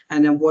something,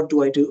 and then what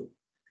do I do?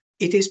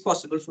 It is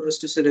possible for us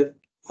to sort of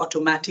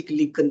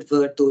automatically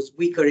convert those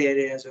weaker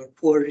areas or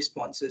poor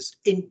responses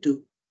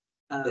into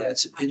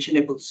it's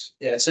actionables.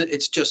 Yeah,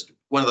 it's just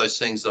one of those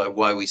things though,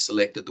 why we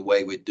selected the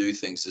way we do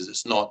things is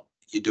it's not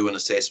you do an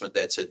assessment,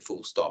 that's it,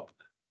 full stop,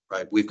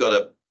 right? We've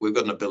got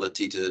an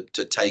ability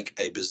to take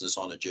a business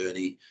on a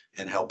journey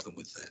and help them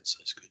with that. So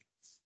it's good.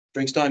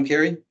 Drinks time,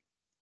 Kerry?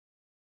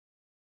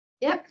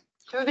 Yep.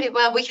 Everybody,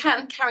 well, we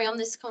can carry on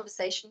this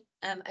conversation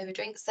over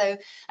drinks. So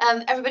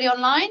everybody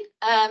online,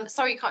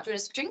 sorry you can't join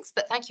us for drinks,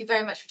 but thank you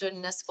very much for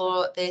joining us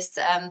for this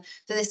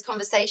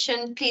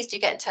conversation. Please do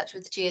get in touch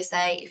with the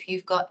GSA if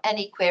you've got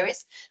any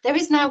queries. There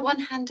is now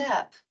one hand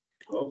up.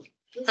 Oh.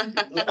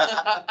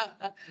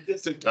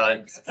 Just in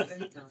time.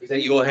 Is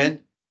that your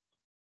hand?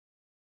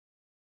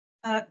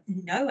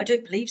 No, I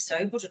don't believe so.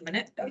 Hold on a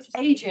minute. It's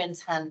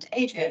Adrian's hand.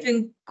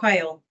 Adrian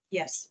Quayle,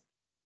 yes.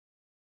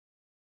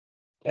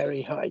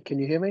 Kerry, hi, can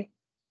you hear me?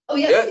 Oh,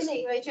 yes, I can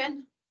hear you,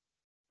 Adrian.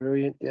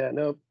 Brilliant. Yeah,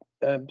 no,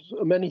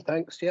 so many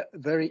thanks. Yeah,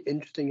 very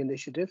interesting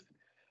initiative.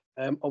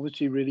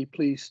 Obviously really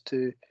pleased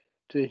to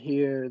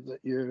hear that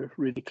you're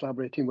really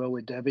collaborating well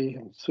with Debbie.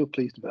 I'm so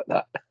pleased about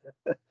that.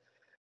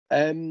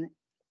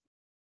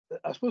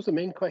 I suppose the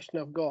main question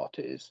I've got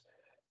is,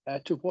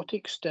 to what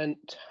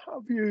extent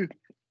have you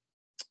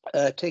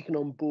taken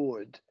on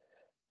board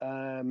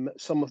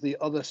some of the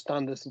other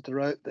standards that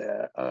are out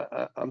there?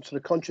 I'm sort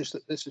of conscious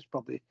that this is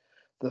probably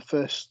the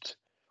first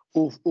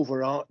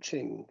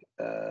overarching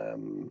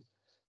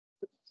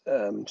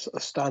sort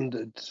of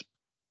standards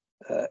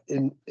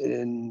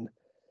in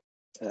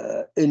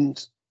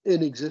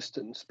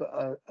existence,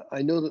 but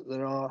I know that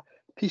there are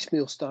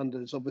piecemeal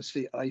standards.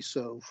 Obviously,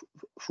 ISO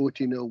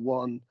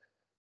 14001,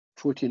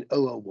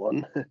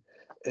 14001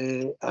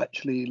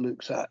 actually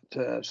looks at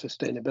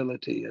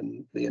sustainability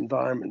and the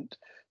environment.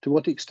 To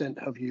what extent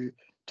have you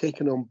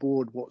taken on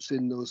board what's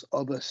in those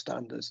other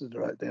standards that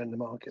are out there in the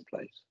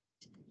marketplace?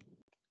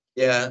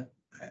 Yeah,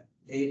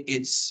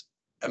 it's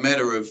a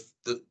matter of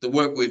the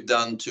work we've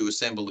done to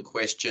assemble the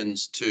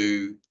questions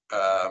to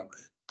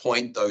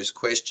point those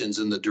questions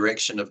in the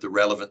direction of the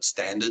relevant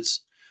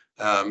standards.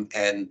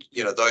 And,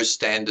 you know, those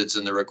standards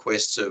and the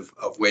requests of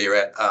where you're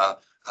at are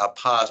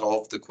part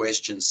of the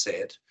question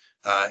set.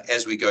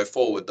 As we go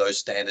forward, those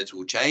standards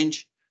will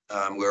change.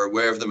 We're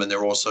aware of them, and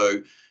they're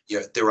also,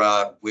 you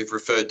know, we've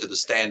referred to the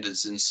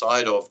standards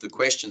inside of the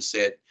question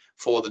set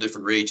for the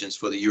different regions,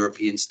 for the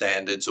European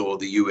standards or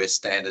the US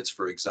standards,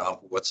 for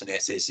example. What's an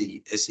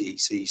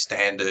SEC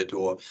standard,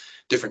 or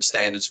different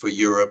standards for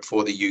Europe,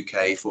 for the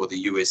UK, for the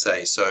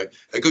USA? So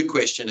a good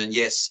question, and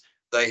yes,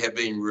 they have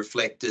been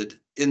reflected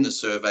in the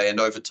survey, and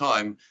over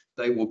time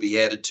they will be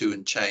added to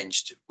and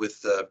changed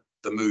with the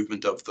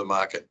movement of the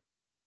market.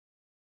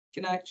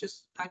 Can I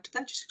just add to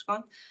that, just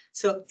expand?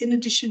 So in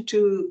addition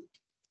to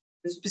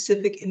the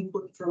specific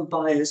input from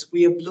buyers,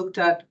 we have looked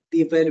at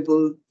the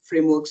available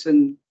frameworks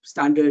and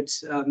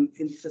standards in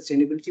the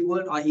sustainability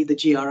world, i.e. the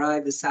GRI,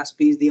 the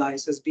SASBs, the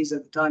ISSBs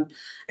at the time,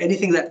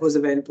 anything that was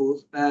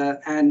available,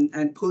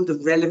 and pull the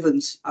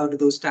relevance out of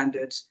those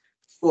standards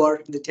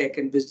for the tech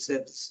and business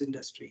services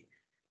industry.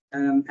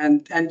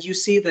 And you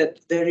see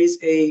that there is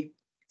a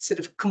sort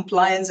of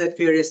compliance at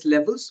various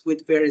levels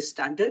with various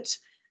standards.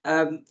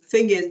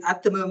 Thing is,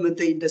 at the moment,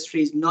 the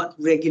industry is not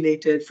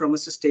regulated from a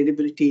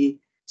sustainability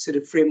sort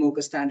of framework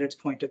or standards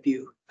point of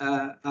view.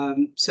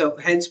 So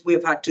hence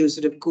we've had to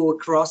sort of go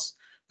across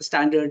the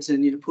standards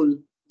and, you know, pull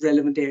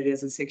relevant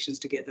areas and sections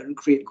together and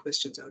create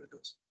questions out of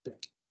those.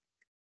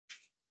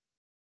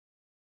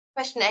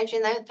 Question,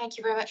 Adrian, though. Thank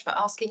you very much for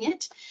asking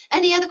it.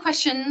 Any other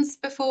questions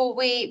before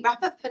we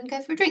wrap up and go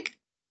for a drink?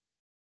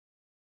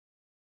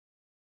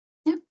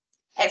 Yeah.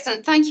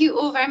 Excellent. Thank you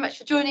all very much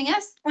for joining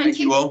us. Thank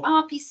you all.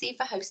 RPC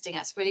for hosting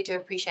us. Really do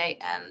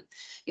appreciate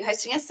you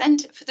hosting us,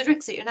 and for the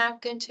drinks that you're now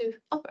going to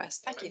offer us.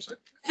 Thank you.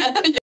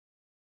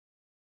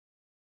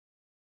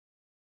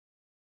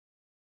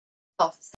 Off.